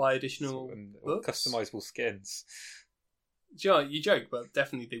 Buy additional books? Customizable skins. You joke, but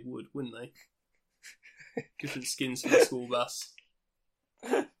definitely they would, wouldn't they? Different skins for the school bus.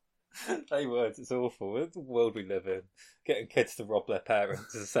 They would. It's awful. It's the world we live in. Getting kids to rob their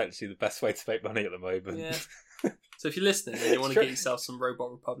parents is essentially the best way to make money at the moment. Yeah. So if you're listening and you want to get yourself some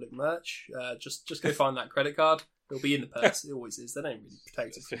Robot Republic merch, just go find that credit card. It'll be in the purse. It always is. They don't really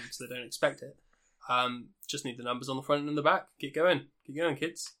protect it from you, so they don't expect it. Just need the numbers on the front and the back. Get going,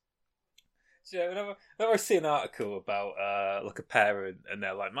 kids. Yeah, whenever I see an article about like a parent and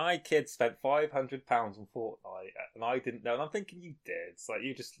they're like, my kid spent £500 on Fortnite and I didn't know, and I'm thinking you did. It's like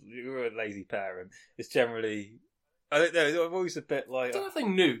you were a lazy parent. It's generally, I don't know. I'm always a bit like, I don't know if they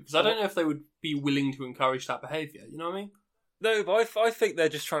knew, because I don't know if they would be willing to encourage that behaviour. You know what I mean? No, but I think they're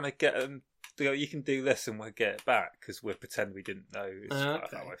just trying to get them. You can do this and we'll get it back because we'll pretend we didn't know. It's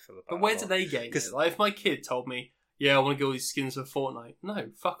okay. How I feel about but where do they gain it? Like if my kid told me, yeah, I want to get all these skins for Fortnite. No,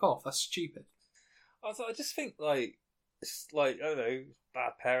 fuck off. That's stupid. I just think like it's like I don't know,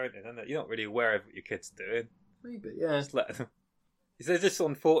 bad parenting, isn't it? You're not really aware of what your kids are doing. Maybe, yeah. Just let them. Is there just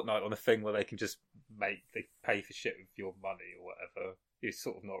on Fortnite on a thing where they can just they pay for shit with your money or whatever? You're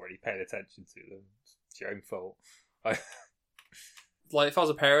sort of not really paying attention to them. It's your own fault. Like if I was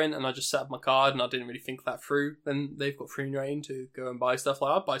a parent and I just set up my card and I didn't really think that through, then they've got free reign to go and buy stuff.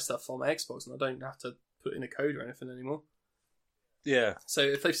 Like I buy stuff on my Xbox and I don't have to put in a code or anything anymore. Yeah. So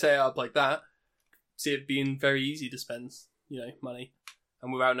if they set it up like that, see it being very easy to spend, money,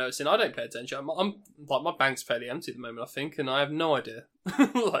 and without noticing, I don't pay attention. I'm like my bank's fairly empty at the moment, I think, and I have no idea.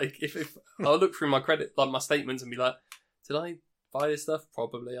 Like if I'll look through my credit, like my statements, and be like, did I buy this stuff?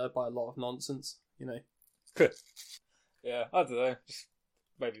 Probably. I buy a lot of nonsense, Yeah, I don't know.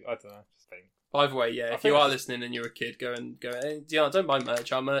 Maybe I don't know. Just think. Either way, yeah. If you are listening and you're a kid, go, hey, don't buy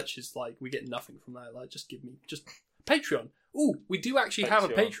merch. Our merch is like we get nothing from that. Like, just give me Patreon. Ooh, we do actually have a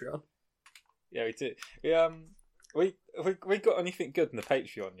Patreon. Yeah, we do. We got anything good in the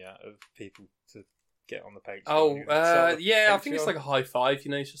Patreon yet of people to get on the Patreon? Oh, yeah. Patreon? I think it's like a high five.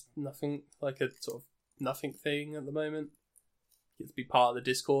 It's just nothing, like a sort of nothing thing at the moment. You get to be part of the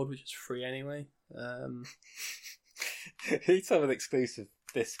Discord, which is free anyway. He'd have an exclusive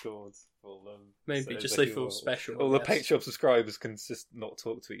Discord for them. Maybe just so they feel special. All the Patreon subscribers can just not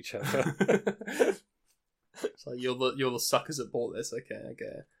talk to each other. It's like you're the suckers that bought this. Okay, I get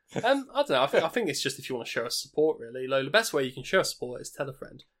it. I don't know. I think it's just if you want to show us support, really. Like, the best way you can show us support is tell a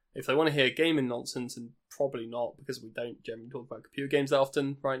friend. If they want to hear gaming nonsense, and probably not because we don't generally talk about computer games that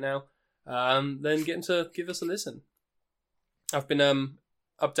often right now, then get them to give us a listen. I've been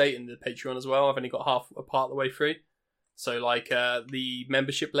updating the Patreon as well. I've only got half a part of the way through. So like the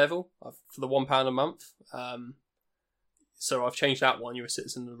membership level for the £1 a month. So I've changed that one. You're a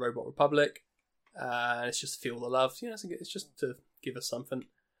citizen of the Robot Republic. And it's just to feel the love. You know, it's just to give us something.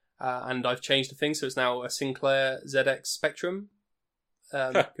 And I've changed the thing, so it's now a Sinclair ZX Spectrum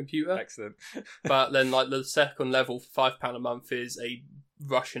computer. Excellent. But then like the second level for £5 a month is a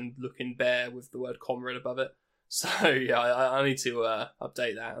Russian-looking bear with the word comrade above it. So yeah, I need to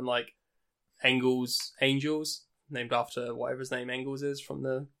update that. And like Engels Angels, named after whatever his name Engels is from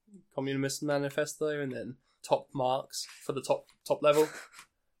the Communist Manifesto, and then top marks for the top level.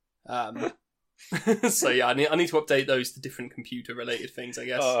 So yeah, I need to update those to different computer related things, I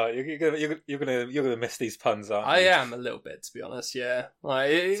guess. Oh, you're gonna miss these puns, aren't you? I am a little bit, to be honest. Yeah, like,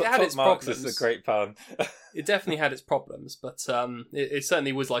 it had its marks problems. is a great pun. It definitely had its problems, but it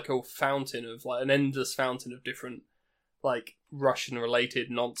certainly was like a fountain of like an endless fountain of different like Russian related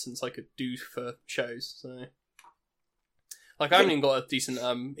nonsense I could do for shows. So like I haven't even got a decent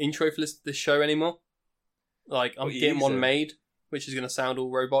intro for this show anymore. Like I'm getting one made, which is going to sound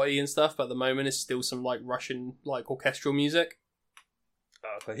all robot-y and stuff, but at the moment it's still some like Russian like orchestral music.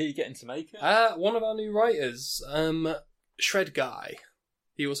 Who are you getting to make it? One of our new writers, Shred Guy.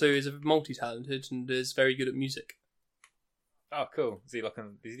 He also is multi-talented and is very good at music. Oh, cool. Is he does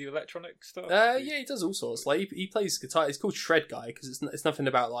he do electronic stuff? Yeah, he does all sorts. Like he plays guitar. It's called Shred Guy because it's nothing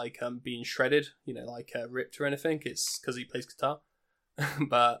about like being shredded, you know, like ripped or anything. It's because he plays guitar.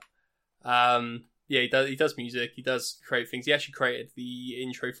 But yeah, he does music. He does create things. He actually created the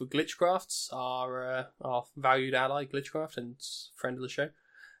intro for Glitchcraft, our valued ally Glitchcraft and friend of the show.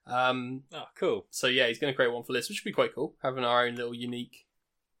 Oh, cool. So yeah, he's going to create one for this, which would be quite cool. Having our own little unique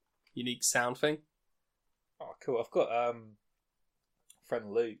sound thing. Oh, cool. I've got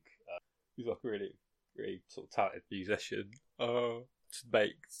friend Luke, who's like a really, really sort of talented musician. To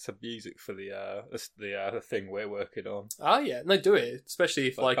make some music for the thing we're working on. Oh yeah, no, do it. Especially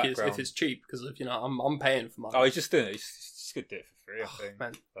if like if it's cheap, because you know I'm paying for mine. Oh, he's just doing it. He's just gonna do it for free, I think.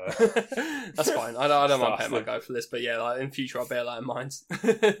 Man. That's fine. I don't mind paying my guy for this, but yeah, like in future I'll bear that in mind.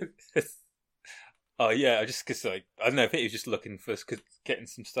 Oh yeah, I just because like I don't know. I think he was just looking for getting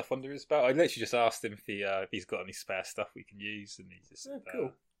some stuff under his belt. I literally just asked him if he's got any spare stuff we can use, and he just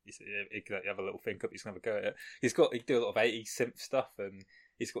cool. He said he could have a little think up. He's gonna have a go at it. He do a lot of 80s synth stuff, and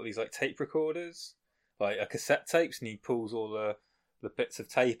he's got these like tape recorders, like cassette tapes, and he pulls all the bits of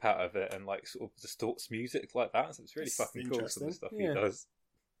tape out of it and like sort of distorts music like that. So it's really fucking cool, some of the stuff he does.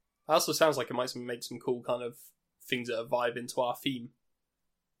 That also sounds like it might make some cool kind of things that are vibe into our theme.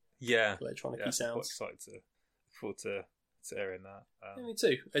 Yeah, electronic-y sounds. I'm quite excited to forward to hearing that. Yeah, me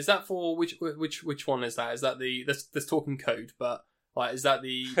too. Is that for which one is that? Is that there's talking code, but like is that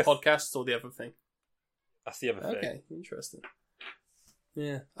the podcast or the other thing? That's the other thing. Okay, interesting.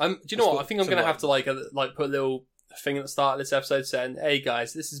 Yeah. Do you know what? I think I'm gonna have to like put a little thing at the start of this episode saying, "Hey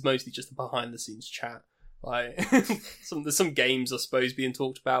guys, this is mostly just a behind the scenes chat." Like there's some games I suppose being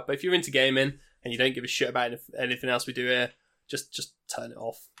talked about, but if you're into gaming and you don't give a shit about anything else we do here, just turn it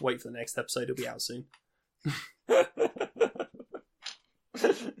off. Wait for the next episode; it'll be out soon.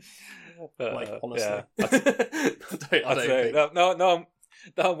 Like honestly, I don't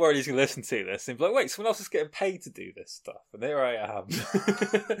No, I'm worried he's going to listen to this and be like, wait, someone else is getting paid to do this stuff, and there I am.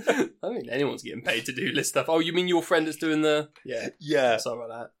 I don't think anyone's getting paid to do this stuff. Oh, you mean your friend that's doing the yeah, sorry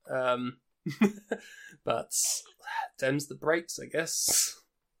about that. But them's the breaks, I guess.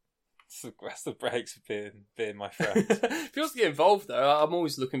 That's the breaks for being my friend. If you want to get involved, though, I'm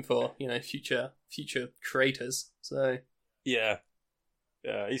always looking for future creators. So yeah,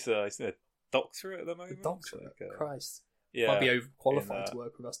 he's a doctorate at the moment. Doctorate, like, Christ. Yeah, might be overqualified to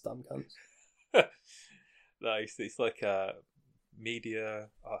work with us dumb cunts. No, it's like some media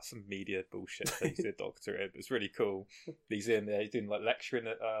bullshit that he's a doctorate. It's really cool. He's in there. He's doing like lecturing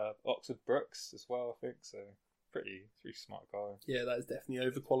at Oxford Brookes as well, I think. So pretty smart guy. Yeah, that is definitely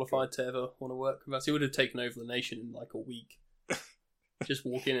overqualified to ever want to work with us. He would have taken over the nation in like a week. Just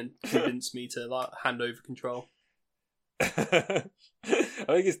walk in and convince me to like hand over control. I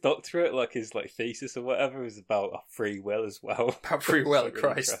think his doctorate, like his like thesis or whatever, is about free will as well. About free will, really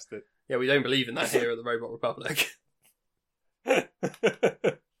Christ. Interested. Yeah, we don't believe in that here at the Robot Republic. Yeah.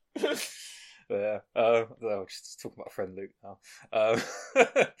 Just talking about friend Luke now.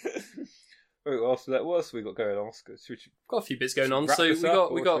 What else was we got going on? Got a few bits going on. So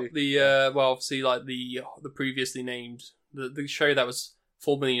we got the obviously like the previously named the show that was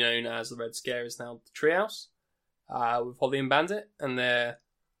formerly known as the Red Scare is now the Treehouse. With Holly and Bandit, and they're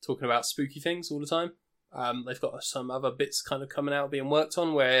talking about spooky things all the time. They've got some other bits kind of coming out being worked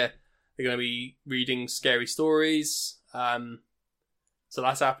on where they're going to be reading scary stories. So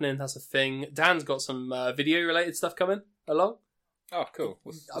that's happening. That's a thing. Dan's got some video-related stuff coming along. Oh, cool.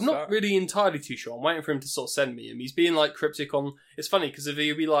 I'm not really entirely too sure. I'm waiting for him to sort of send me him. He's being like cryptic on... It's funny because if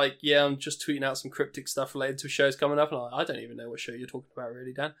he'll be like, yeah, I'm just tweeting out some cryptic stuff related to shows coming up, and I'm like, I don't even know what show you're talking about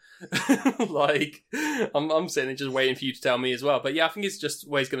really, Dan. Like, I'm sitting there just waiting for you to tell me as well. But yeah, I think it's just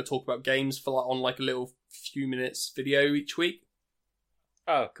where he's going to talk about games for like on like a little few minutes video each week.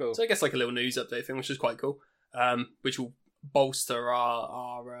 Oh, cool. So I guess like a little news update thing, which is quite cool. Which will bolster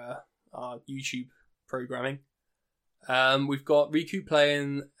our YouTube programming. We've got Riku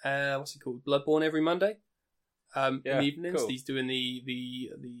playing what's it called? Bloodborne every Monday. In the evenings. Cool. He's doing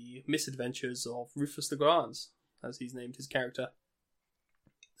the misadventures of Rufus Legrand, as he's named his character.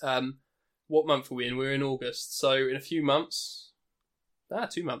 What month are we in? We're in August. So in a few months,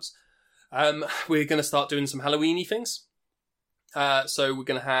 2 months, we're going to start doing some Halloween-y things. So we're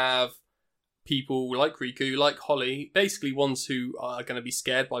going to have people like Riku, like Holly, basically ones who are going to be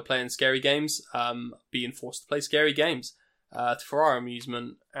scared by playing scary games, being forced to play scary games for our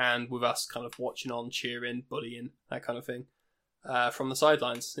amusement, and with us kind of watching on, cheering, bullying, that kind of thing, from the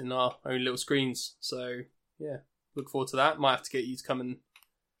sidelines in our own little screens. So yeah, look forward to that. Might have to get you to come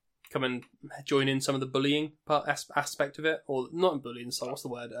and join in some of the bullying aspect of it, or not bullying. So what's the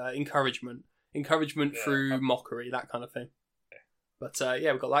word? Encouragement through mockery, that kind of thing. But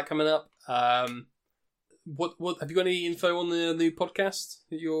yeah, we've got that coming up. What have you got any info on the new podcast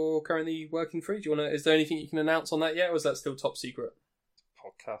that you're currently working through? Do you want to? Is there anything you can announce on that yet, or is that still top secret?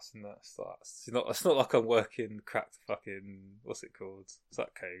 Podcast and that's it's not like I'm working cracked fucking what's it called? What's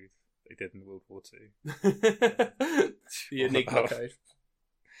that code they did in World War II? The Enigma code.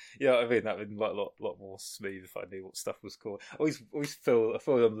 Yeah, I mean that would be like a lot more smooth if I knew what stuff was called. I always feel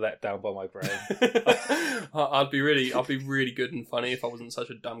I'm let down by my brain. I'd be really good and funny if I wasn't such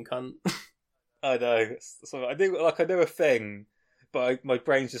a dumb cunt. I know. So I know a thing, but my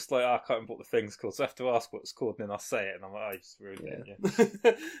brain's just like, I can't remember what the thing's called. So I have to ask what it's called, and then I'll say it, and I'm like, I just ruined it.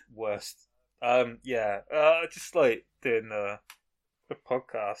 Yeah. Worst. Just like doing a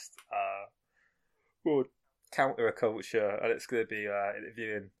podcast called Counter a Culture, and it's going to be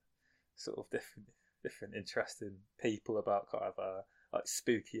interviewing sort of different interesting people about kind of like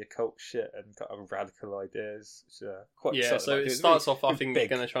spooky occult shit and kind of radical ideas, which are quite exciting. So it starts off, I think, they're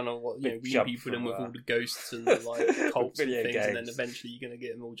going to try to weed people in with all the ghosts and the like cults and things, games. And then eventually you're going to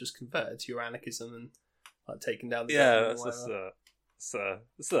get them all just converted to your anarchism and like taking down the that's just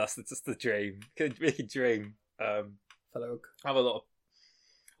the dream. Make a dream. I have a lot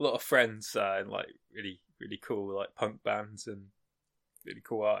of friends in like really cool like punk bands and really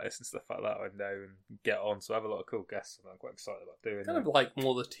cool artists and stuff like that I know and get on. So I have a lot of cool guests and I'm quite excited about doing kind of like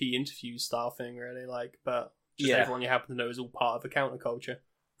more the tea interview style thing, really. Like, but just everyone you happen to know is all part of the counterculture.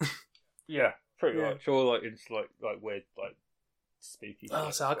 Yeah, pretty much. Or like it's like weird like spooky. Oh,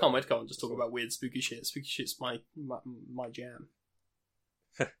 so I can't wait to go and just talk about weird spooky shit. Spooky shit's my jam.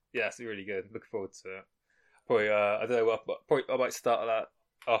 Yeah, it's really good. Looking forward to it. Probably I don't know. Probably I might start that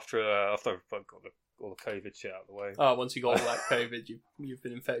after I've got all the COVID shit out of the way. Oh, once you got all that COVID, you've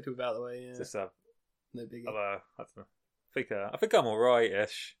been infected with out of the way. Yeah, just no biggie. I don't know. I think I'm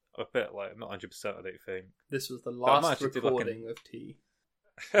alright-ish. A bit like not 100%. I don't think this was the last recording of Tea.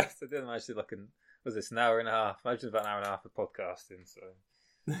 So I didn't actually was this an hour and a half? Imagine about an hour and a half of podcasting. So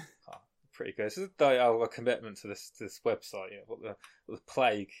pretty good. This is a commitment to this website. What the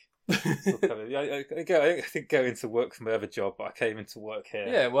plague. I didn't go into work for my other job, but I came into work here.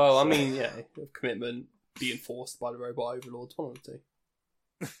 Yeah, well, I mean, commitment being forced by the robot overlords, one of the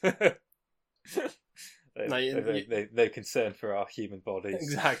two. They're concerned for our human bodies.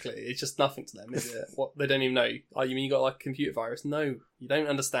 Exactly, it's just nothing to them, is it? What they don't even know. Oh, you mean you got like a computer virus? No, you don't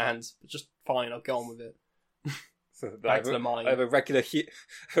understand. But just fine, I'll go on with it. So Back to the mind. I have a regular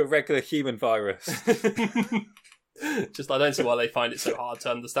human virus. Just I don't see why they find it so hard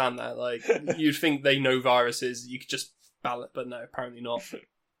to understand that. Like you'd think they know viruses, you could just ballot, but no, apparently not.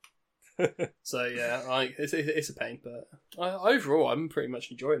 So yeah, it's a pain, but overall I'm pretty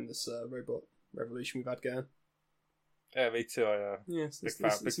much enjoying this robot revolution we've had going. Yeah, me too.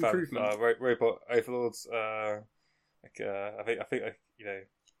 It's improvement. Robot overlords. I think I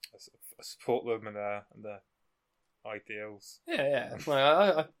support them and their ideals. Yeah.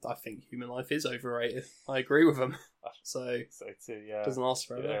 Well, I think human life is overrated. I agree with them. So too. Yeah. Doesn't last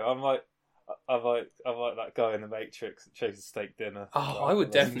forever. Yeah, I'm like that guy in the Matrix that chose a steak dinner. Oh, I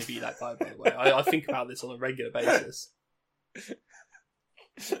would definitely be that guy. By the way, I think about this on a regular basis.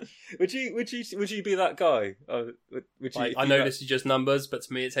 Would you be that guy? Would you? I know this is just numbers, but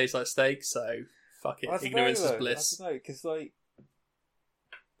to me it tastes like steak. So fuck it. Ignorance is bliss. I don't know because like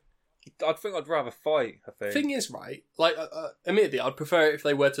I think I'd rather fight. I think. Thing is, right? Like, admittedly, I'd prefer it if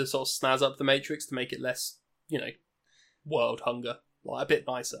they were to sort of snazz up the Matrix to make it less, world hunger, like a bit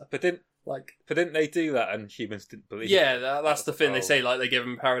nicer. But didn't they do that? And humans didn't believe. Yeah, that's the thing. They say like they give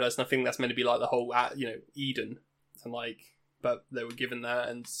them paradise, and I think that's meant to be like the whole, Eden, and like, but they were given that,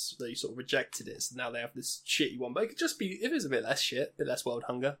 and they sort of rejected it. So now they have this shitty one. But it could just be if it was a bit less shit, a bit less world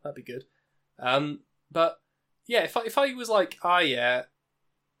hunger, that'd be good. But yeah, if I was like, I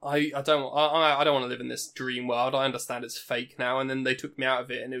don't want to live in this dream world. I understand it's fake now, and then they took me out of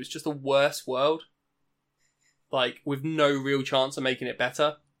it, and it was just a worse world, like with no real chance of making it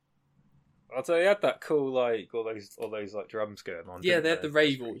better. Although they had that cool like all those like drums going on. Yeah, they had the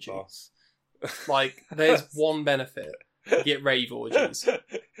rave orgies. Like, there's one benefit: you get rave orgies.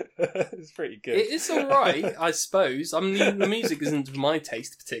 It's pretty good. It is all right, I suppose. I mean, the music isn't to my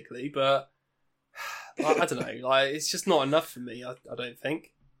taste particularly, but I don't know. Like, it's just not enough for me. I don't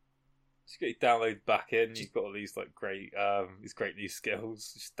think. Just get your download back in. You've got all these like great new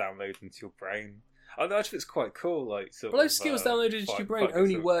skills just download into your brain. I actually it's quite cool. Like, sort those skills downloaded into your brain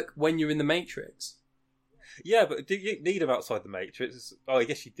only work when you're in the Matrix. Yeah, but do you need them outside the Matrix? Oh, I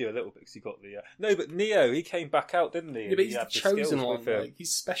guess you do a little bit because you got the... No, but Neo, he came back out, didn't he? Yeah, but he's the chosen one. Like,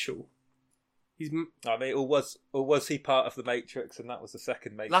 he's special. I mean, or was he part of the Matrix and that was the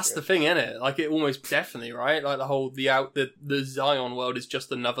second Matrix? That's the thing, isn't it? Like, it almost definitely, right? Like, the Zion world is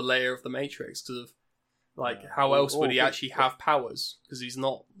just another layer of the Matrix because of, like, how else would he actually have powers? Because he's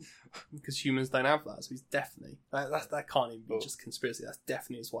not... Because humans don't have that, so he's definitely... That can't even be just conspiracy. That's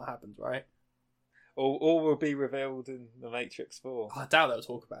definitely is what happens, right? All will be revealed in The Matrix 4. I doubt they'll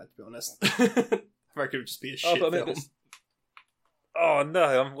talk about it, to be honest. I reckon it would just be a shit film. Oh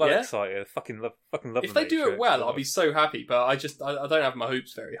no, I'm excited. I fucking love If they do it well, I'll be so happy, but I don't have my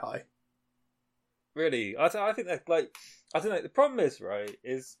hopes very high. Really? I think that, like, I don't know, the problem is, right,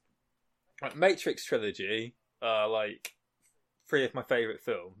 is like Matrix trilogy are like 3 of my favourite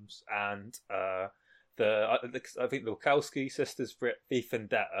films, and I think the Wachowski sisters V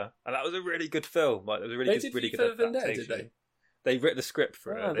Vendetta, and that was a really good film. Like, it was a really good adaptation. Vendetta, did they? They wrote the script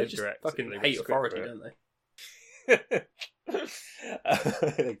for it. They just fucking hate authority, don't they?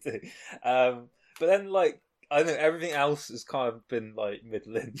 They do. But then, like, I don't know, everything else has kind of been like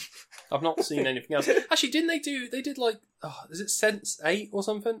middling. I've not seen anything else. Actually, didn't they do? They did like, is it Sense8 or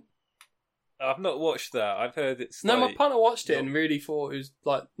something? I've not watched that. I've heard it's no. My partner watched it and really thought it was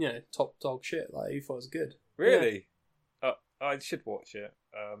like, top dog shit. Like, he thought it was good. Really? Yeah. I should watch it.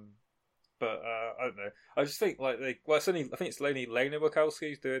 But I don't know. I just think like I think it's only Lena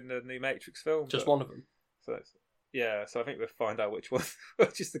Wachowski's doing the new Matrix film. Just one of them. So I think we'll find out which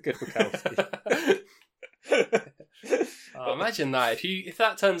is the good Wachowski. Imagine that if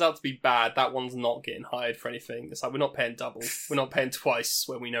that turns out to be bad, that one's not getting hired for anything. It's like, we're not paying double, we're not paying twice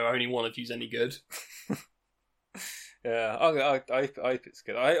when we know only one of you's any good. Yeah, I hope it's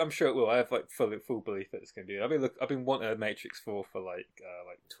good. I'm sure it will. I have like full belief that it's going to be. I mean, look, I've been wanting a Matrix 4 for like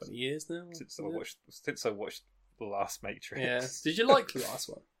 20 years now since I watched the last Matrix. Yeah. Did you like the last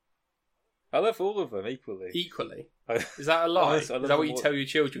one? I love all of them equally. Equally? Is that a lie? Is that what you tell your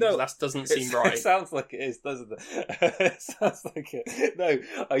children? No, that doesn't seem right. It sounds like it is, doesn't it? It sounds like it. No,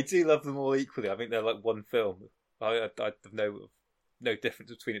 I do love them all equally. I think they're like one film. I have no difference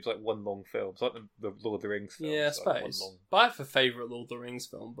between it. It's like one long film. It's like the Lord of the Rings film. Yeah, I suppose. But I have a favourite Lord of the Rings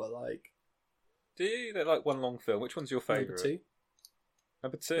film, but like... Do you? They're like one long film. Which one's your favourite?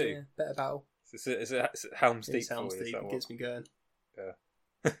 Number 2? Yeah, Better Battle. Is it Helm's Deep? Helm's Deep. It gets me going. Yeah.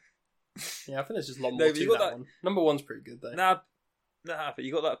 Yeah, I think there's just a lot more to that one. Number 1's pretty good though. Nah, but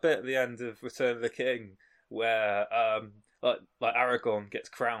you got that bit at the end of Return of the King where like Aragorn gets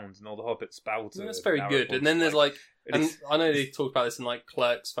crowned and all the hobbits bow to him. That's very good. And then there's like, and I know they talked about this in like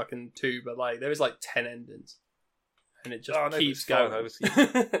Clerks fucking 2, but like there is like 10 endings, and it just keeps going.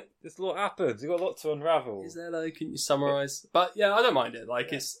 There's a lot happens. You got a lot to unravel. Is there though? Can you summarise? But yeah, I don't mind it.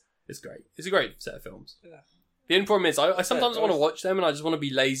 Like it's great. It's a great set of films. Yeah. The only problem is, I sometimes want to watch them and I just want to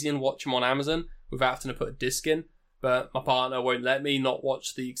be lazy and watch them on Amazon without having to put a disc in. But my partner won't let me not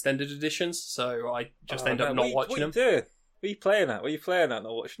watch the extended editions, so I just end up not watching them. What are you playing at? What are you playing at?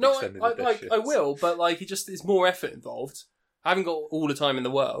 Not watching the extended editions? I will, but like it's more effort involved. I haven't got all the time in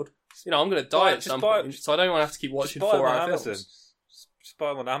the world. I'm going to die at some point, so I don't want to have to keep watching 4-hour films. Just buy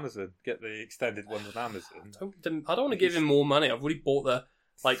them on Amazon. Get the extended ones on Amazon. I don't want to give him more money. I've already bought the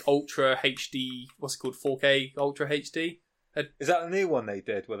Ultra HD, what's it called, 4K Ultra HD. Is that the new one they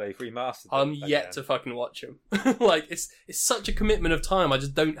did where they've remastered? I'm yet to fucking watch them. Like it's such a commitment of time. I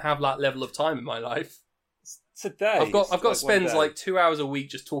just don't have that level of time in my life. Today, I've got to spend like 2 hours a week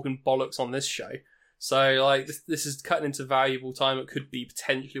just talking bollocks on this show. So, like, this is cutting into valuable time. It could be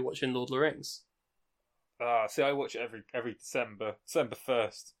potentially watching Lord of the Rings. See, I watch it every December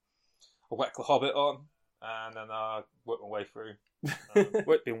 1st. I whack The Hobbit on, and then I work my way through.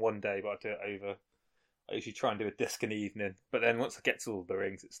 Won't be in one day, but I do it over. I usually try and do a disc an evening, but then once I get to Lord of the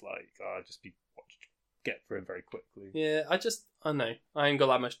Rings, it's like I'll just get through them very quickly. Yeah, I know. I ain't got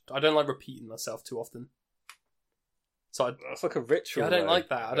that much. I don't like repeating myself too often. So That's like a ritual. Yeah, I don't like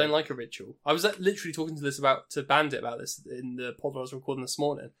that. I don't like a ritual. I was literally talking to Bandit about this in the pod I was recording this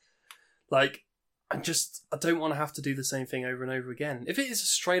morning. Like, I don't want to have to do the same thing over and over again. If it is a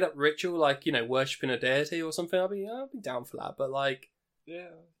straight up ritual, like, you know, worshipping a deity or something, I'll be down for that. But like,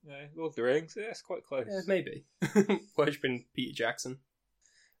 yeah, Lord of the Rings, yeah, it's quite close. Yeah, maybe worshipping Peter Jackson.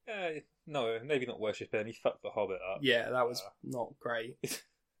 No, maybe not worshipping. He fucked the Hobbit up. Yeah, that was not great.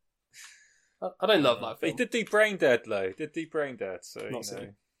 I don't love that film. He did do Brain Dead though. So not you know.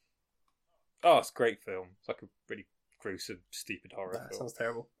 Oh, it's a great film. It's like a really gruesome, stupid horror film. Sounds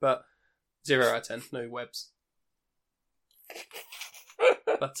terrible. But 0 out of 10, no webs.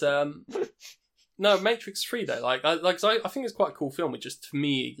 But no, Matrix 3 though. I think it's quite a cool film. It just, for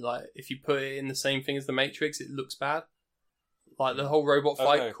me, like, if you put it in the same thing as the Matrix, it looks bad. Like the whole robot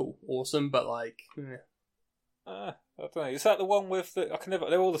fight, cool, awesome, but like, I don't know. Is that the one with the? I can never.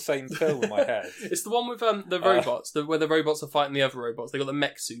 They're all the same film in my head. It's the one with the robots, where the robots are fighting the other robots. They got the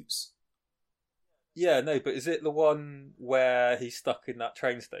mech suits. Yeah, no, but is it the one where he's stuck in that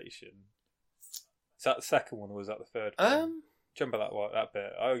train station? Is that the second one, or was that the third one? Do you remember that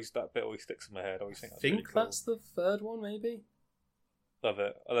bit? That bit always sticks in my head. I always think that's really cool. That's the third one, maybe. Love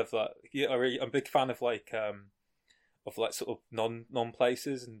it. I love that. Yeah, I'm a big fan of like sort of non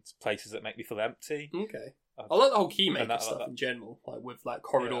places and places that make me feel empty. Okay. I like the whole keymaker stuff in general, like with like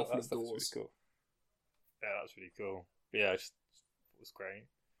corridor full of doors. Really cool. Yeah, that's really cool. But yeah, it was great.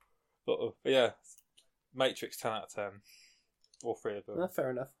 But yeah, Matrix 10 out of 10. All three of them. Fair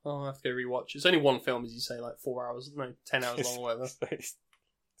enough. I'll have to go rewatch. It's only one film, as you say, like 4 hours, no, 10 hours long or whatever. It's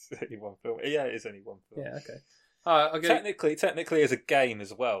only one film. Yeah, it is only one film. Yeah, okay. Technically, as a game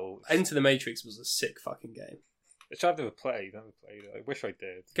as well. Enter the Matrix was a sick fucking game. Which I've never played. I wish I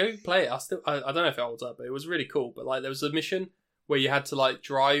did. Go play it. I don't know if it holds up, but it was really cool. But like, there was a mission where you had to like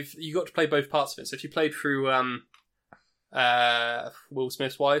drive. You got to play both parts of it. So if you played through Will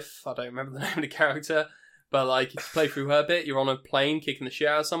Smith's wife, I don't remember the name of the character, but like if you play through her bit, you're on a plane kicking the shit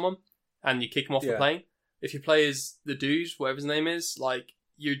out of someone, and you kick him off the plane. If you play as the dude, whatever his name is, like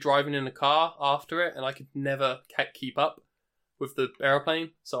you're driving in a car after it, and I could never keep up with the aeroplane,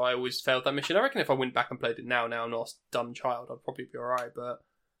 so I always failed that mission. I reckon if I went back and played it now I'm not a dumb child, I'd probably be alright, but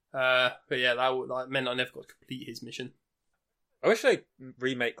yeah, that meant I never got to complete his mission. I wish they'd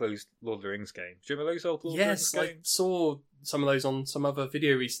remake those Lord of the Rings games. Do you remember those old Lord of the Rings games? Yes, I saw some of those on some other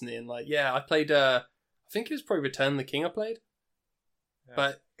video recently, and like, yeah, I played, I think it was probably Return of the King I played. Yeah.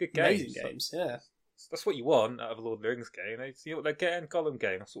 But good games. Amazing games, yeah. That's what you want out of a Lord of the Rings game. You know what they're getting? Gollum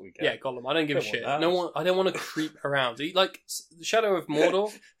game. That's what we get. Yeah, Gollum. I don't give a shit. I don't want to creep around. Like Shadow of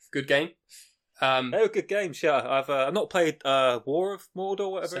Mordor, good game. They were good games. Yeah, I've not played War of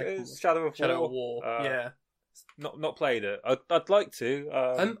Mordor, whatever it is. Shadow of War. Yeah. Not played it. I'd like to.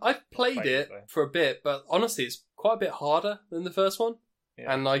 I played it for a bit, but honestly, it's quite a bit harder than the first one,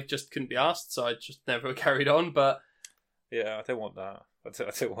 and I just couldn't be asked, so I just never carried on. But yeah, I don't want that. I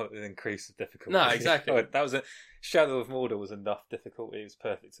don't want an increase of difficulty. No, exactly. That was Shadow of Mordor was enough difficulty. It was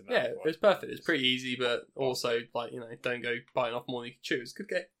perfect enough. Yeah, it was perfect. It's pretty easy, but also like don't go biting off more than you can chew. It's a good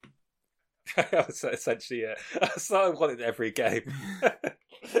game. That's essentially it. That's what I wanted in every game.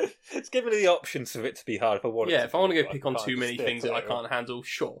 It's given me the options for it to be hard if I want. Yeah, if I want to go pick on too many things that I can't handle,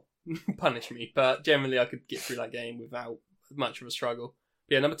 sure, punish me. But generally, I could get through that game without much of a struggle.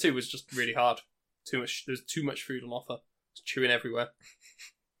 But yeah, number 2 was just really hard. There's too much food on offer. It's chewing everywhere.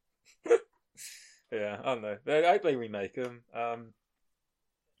 Yeah, I don't know. I hope they remake them.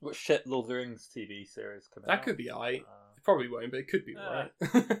 What shit Lord of the Rings TV series coming out? That could be alright. It probably won't, but it could be alright.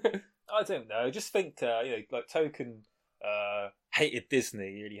 I don't know. I just think, like Token hated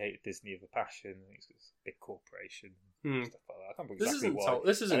Disney. He really hated Disney with a passion. I think it's a big corporation. Stuff like that. I can't remember exactly why.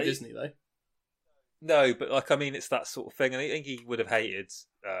 This isn't Disney, though. No, but like, I mean, it's that sort of thing. And I think he would have hated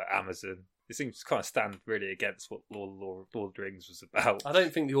Amazon. It seems to kind of stand really against what Lord of the Rings was about. I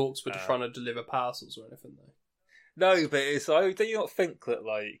don't think the orcs were trying to deliver parcels or anything, though. No, but it's like, do you not think that,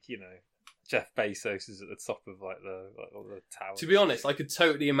 like, Jeff Bezos is at the top of like all the towers? To be honest, I could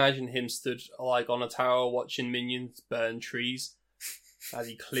totally imagine him stood like on a tower watching minions burn trees as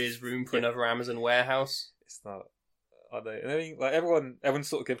he clears room for another Amazon warehouse. It's not. I mean, like everyone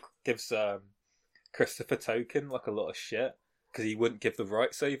sort of gives Christopher Token like a lot of shit. because he wouldn't give the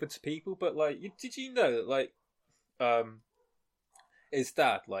rights over to people. But like, did you know that like, his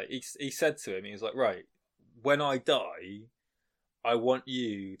dad, like he said to him, he was like, right, when I die, I want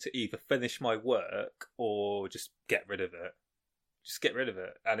you to either finish my work or just get rid of it. Just get rid of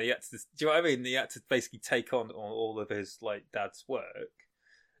it. And he had to, do you know what I mean? He had to basically take on all of his like dad's work.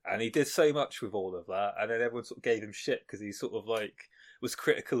 And he did so much with all of that. And then everyone sort of gave him shit because he sort of like was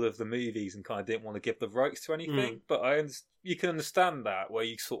critical of the movies and kind of didn't want to give the rights to anything. But you can understand that, where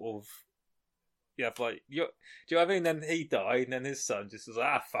you sort of, you have like, do you know what I mean? Then he died, and then his son just was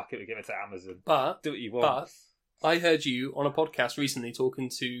like, fuck it, we give it to Amazon. But do what you want. But I heard you on a podcast recently talking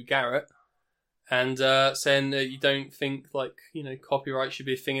to Garrett and saying that you don't think like, you know, copyright should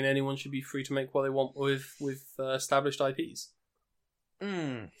be a thing and anyone should be free to make what they want with established IPs.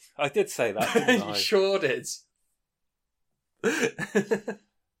 I did say that, didn't I? You sure did. I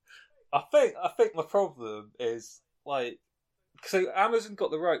think my problem is like, so Amazon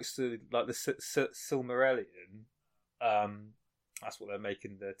got the rights to like the Silmarillion. That's what they're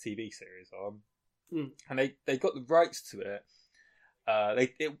making the TV series on. And they got the rights to it.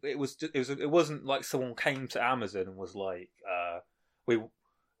 It wasn't like someone came to Amazon and was like, we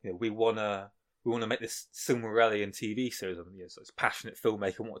want to make this Silmarillion TV series. And so it's passionate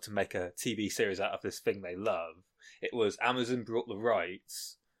filmmaker wanted to make a TV series out of this thing they love. It was Amazon brought the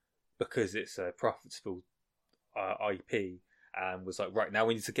rights because it's a profitable IP, and was like, right, now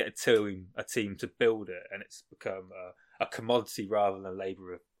we need to get a team to build it, and it's become a commodity rather than a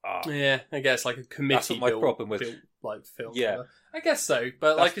labour of art. Yeah, I guess like a committee. That's what my problem with built, like film. Yeah, I guess so,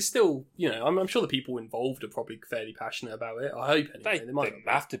 but like it's still, you know, I'm sure the people involved are probably fairly passionate about it. I hope anyway. They might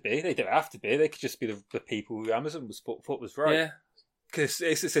don't have to be. They don't have to be. They could just be the people who Amazon thought was right. Yeah. Because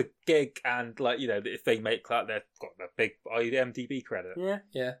it's a gig, and like, you know, if they make that, they've got a big IMDb credit.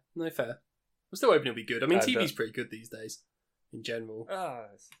 Yeah, no fair. I'm still hoping it'll be good. I mean, TV's pretty good these days, in general.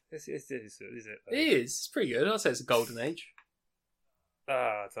 Is it? It is. It's pretty good. I'd say it's a golden age.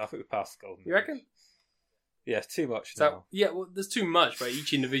 I think we're past the golden age. You reckon? Yeah, it's too much now. Yeah, well, there's too much, but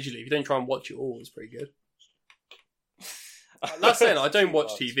each individually, if you don't try and watch it all, it's pretty good. That's saying I don't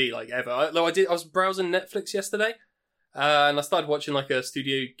watch TV like ever. I was browsing Netflix yesterday, and I started watching like a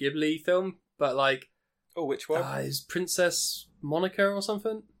Studio Ghibli film, but like, which one? Is Princess Monica or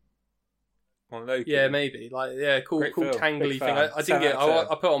something? Mononoke. Yeah, maybe. Like, yeah, cool tangly thing. I didn't get. I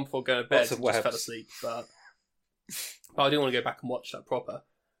put it on before going to bed and just fell asleep, but I didn't want to go back and watch that proper.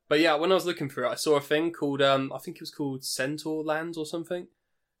 But yeah, when I was looking for it, I saw a thing called I think it was called Centaur Lands or something.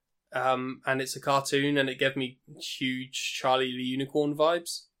 And it's a cartoon, and it gave me huge Charlie the Unicorn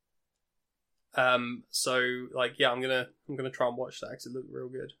vibes. So like, yeah, I'm gonna try and watch that because it looked real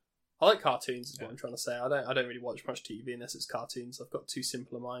good. I like cartoons, is what I'm trying to say. I don't really watch much TV unless it's cartoons. I've got too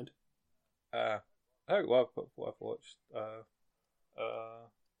simple a mind. What I've watched. I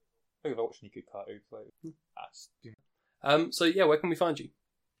think I've watched any good cartoons lately. So yeah, where can we find you?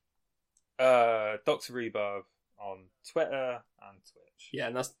 Dr. Rebarb on Twitter and Twitch. Yeah,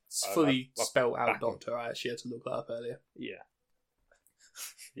 and that's fully spelled out Doctor. I actually had to look that up earlier. Yeah.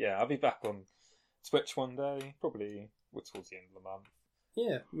 Yeah, I'll be back on Twitch one day, probably towards the end of the month.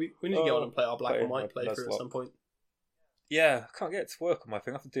 Yeah, we need to get on and play our Black and White playthrough at some point. Yeah, I can't get it to work on my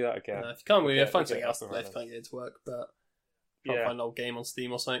thing. I have to do that again. If you can't, we'll find something else to play if you can't get it to work, but can't find an old game on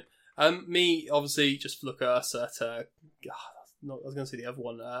Steam or something. Me, obviously, just look at us at, I was going to say the other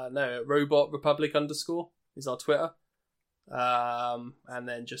one. No, Robot Republic _ is our Twitter. And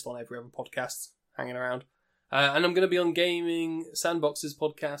then just on every other podcast hanging around. And I'm going to be on Gaming Sandbox's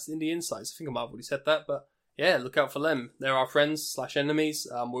podcast, Indie Insights. I think I might have already said that, but yeah, look out for them. They're our friends / enemies.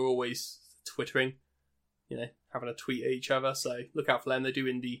 We're always twittering, you know, having a tweet at each other. So look out for them. They do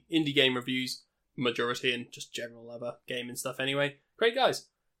indie game reviews, majority, and just general other gaming stuff anyway. Great guys.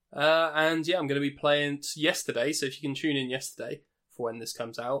 And yeah, I'm going to be playing yesterday. So if you can tune in yesterday for when this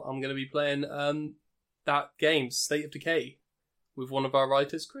comes out, I'm going to be playing that game, State of Decay, with one of our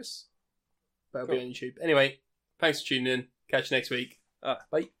writers, Chris. That'll be on YouTube. Anyway, thanks for tuning in. Catch you next week.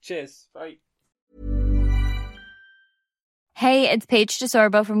 Bye. Cheers. Bye. Hey, it's Paige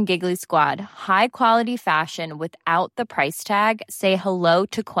DeSorbo from Giggly Squad. High quality fashion without the price tag. Say hello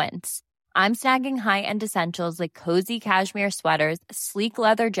to Quince. I'm snagging high-end essentials like cozy cashmere sweaters, sleek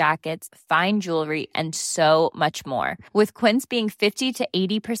leather jackets, fine jewelry, and so much more. With Quince being 50 to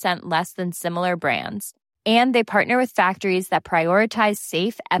 80% less than similar brands. And they partner with factories that prioritize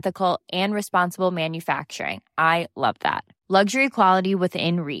safe, ethical, and responsible manufacturing. I love that. Luxury quality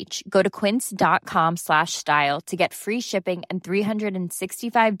within reach. Go to quince.com/style to get free shipping and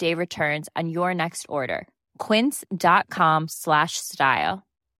 365-day returns on your next order. Quince.com/style.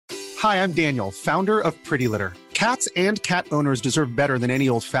 Hi, I'm Daniel, founder of Pretty Litter. Cats and cat owners deserve better than any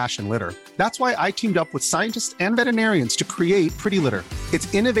old-fashioned litter. That's why I teamed up with scientists and veterinarians to create Pretty Litter.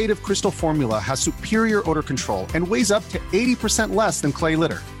 Its innovative crystal formula has superior odor control and weighs up to 80% less than clay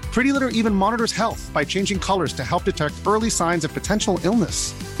litter. Pretty Litter even monitors health by changing colors to help detect early signs of potential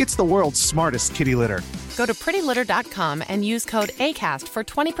illness. It's the world's smartest kitty litter. Go to prettylitter.com and use code ACAST for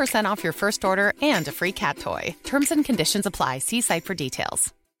 20% off your first order and a free cat toy. Terms and conditions apply. See site for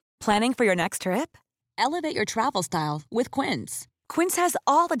details. Planning for your next trip? Elevate your travel style with Quince. Quince has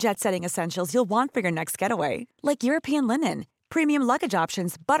all the jet-setting essentials you'll want for your next getaway, like European linen, premium luggage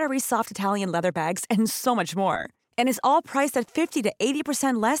options, buttery soft Italian leather bags, and so much more. And is all priced at 50 to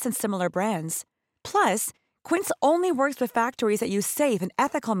 80% less than similar brands. Plus, Quince only works with factories that use safe and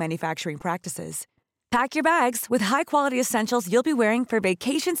ethical manufacturing practices. Pack your bags with high-quality essentials you'll be wearing for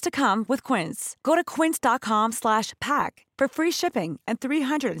vacations to come with Quince. Go to quince.com/pack for free shipping and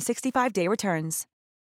 365-day returns.